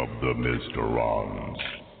voice of the Mysterons.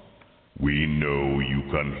 We know you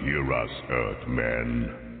can hear us,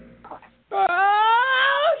 Earthmen.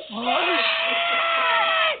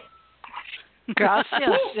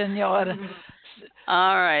 Gracias, senora.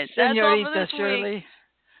 All right. That's all for Senorita this Shirley. week.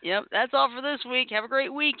 Yep, that's all for this week. Have a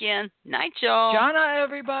great weekend. Night, y'all. Jana,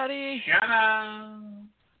 everybody. Jana.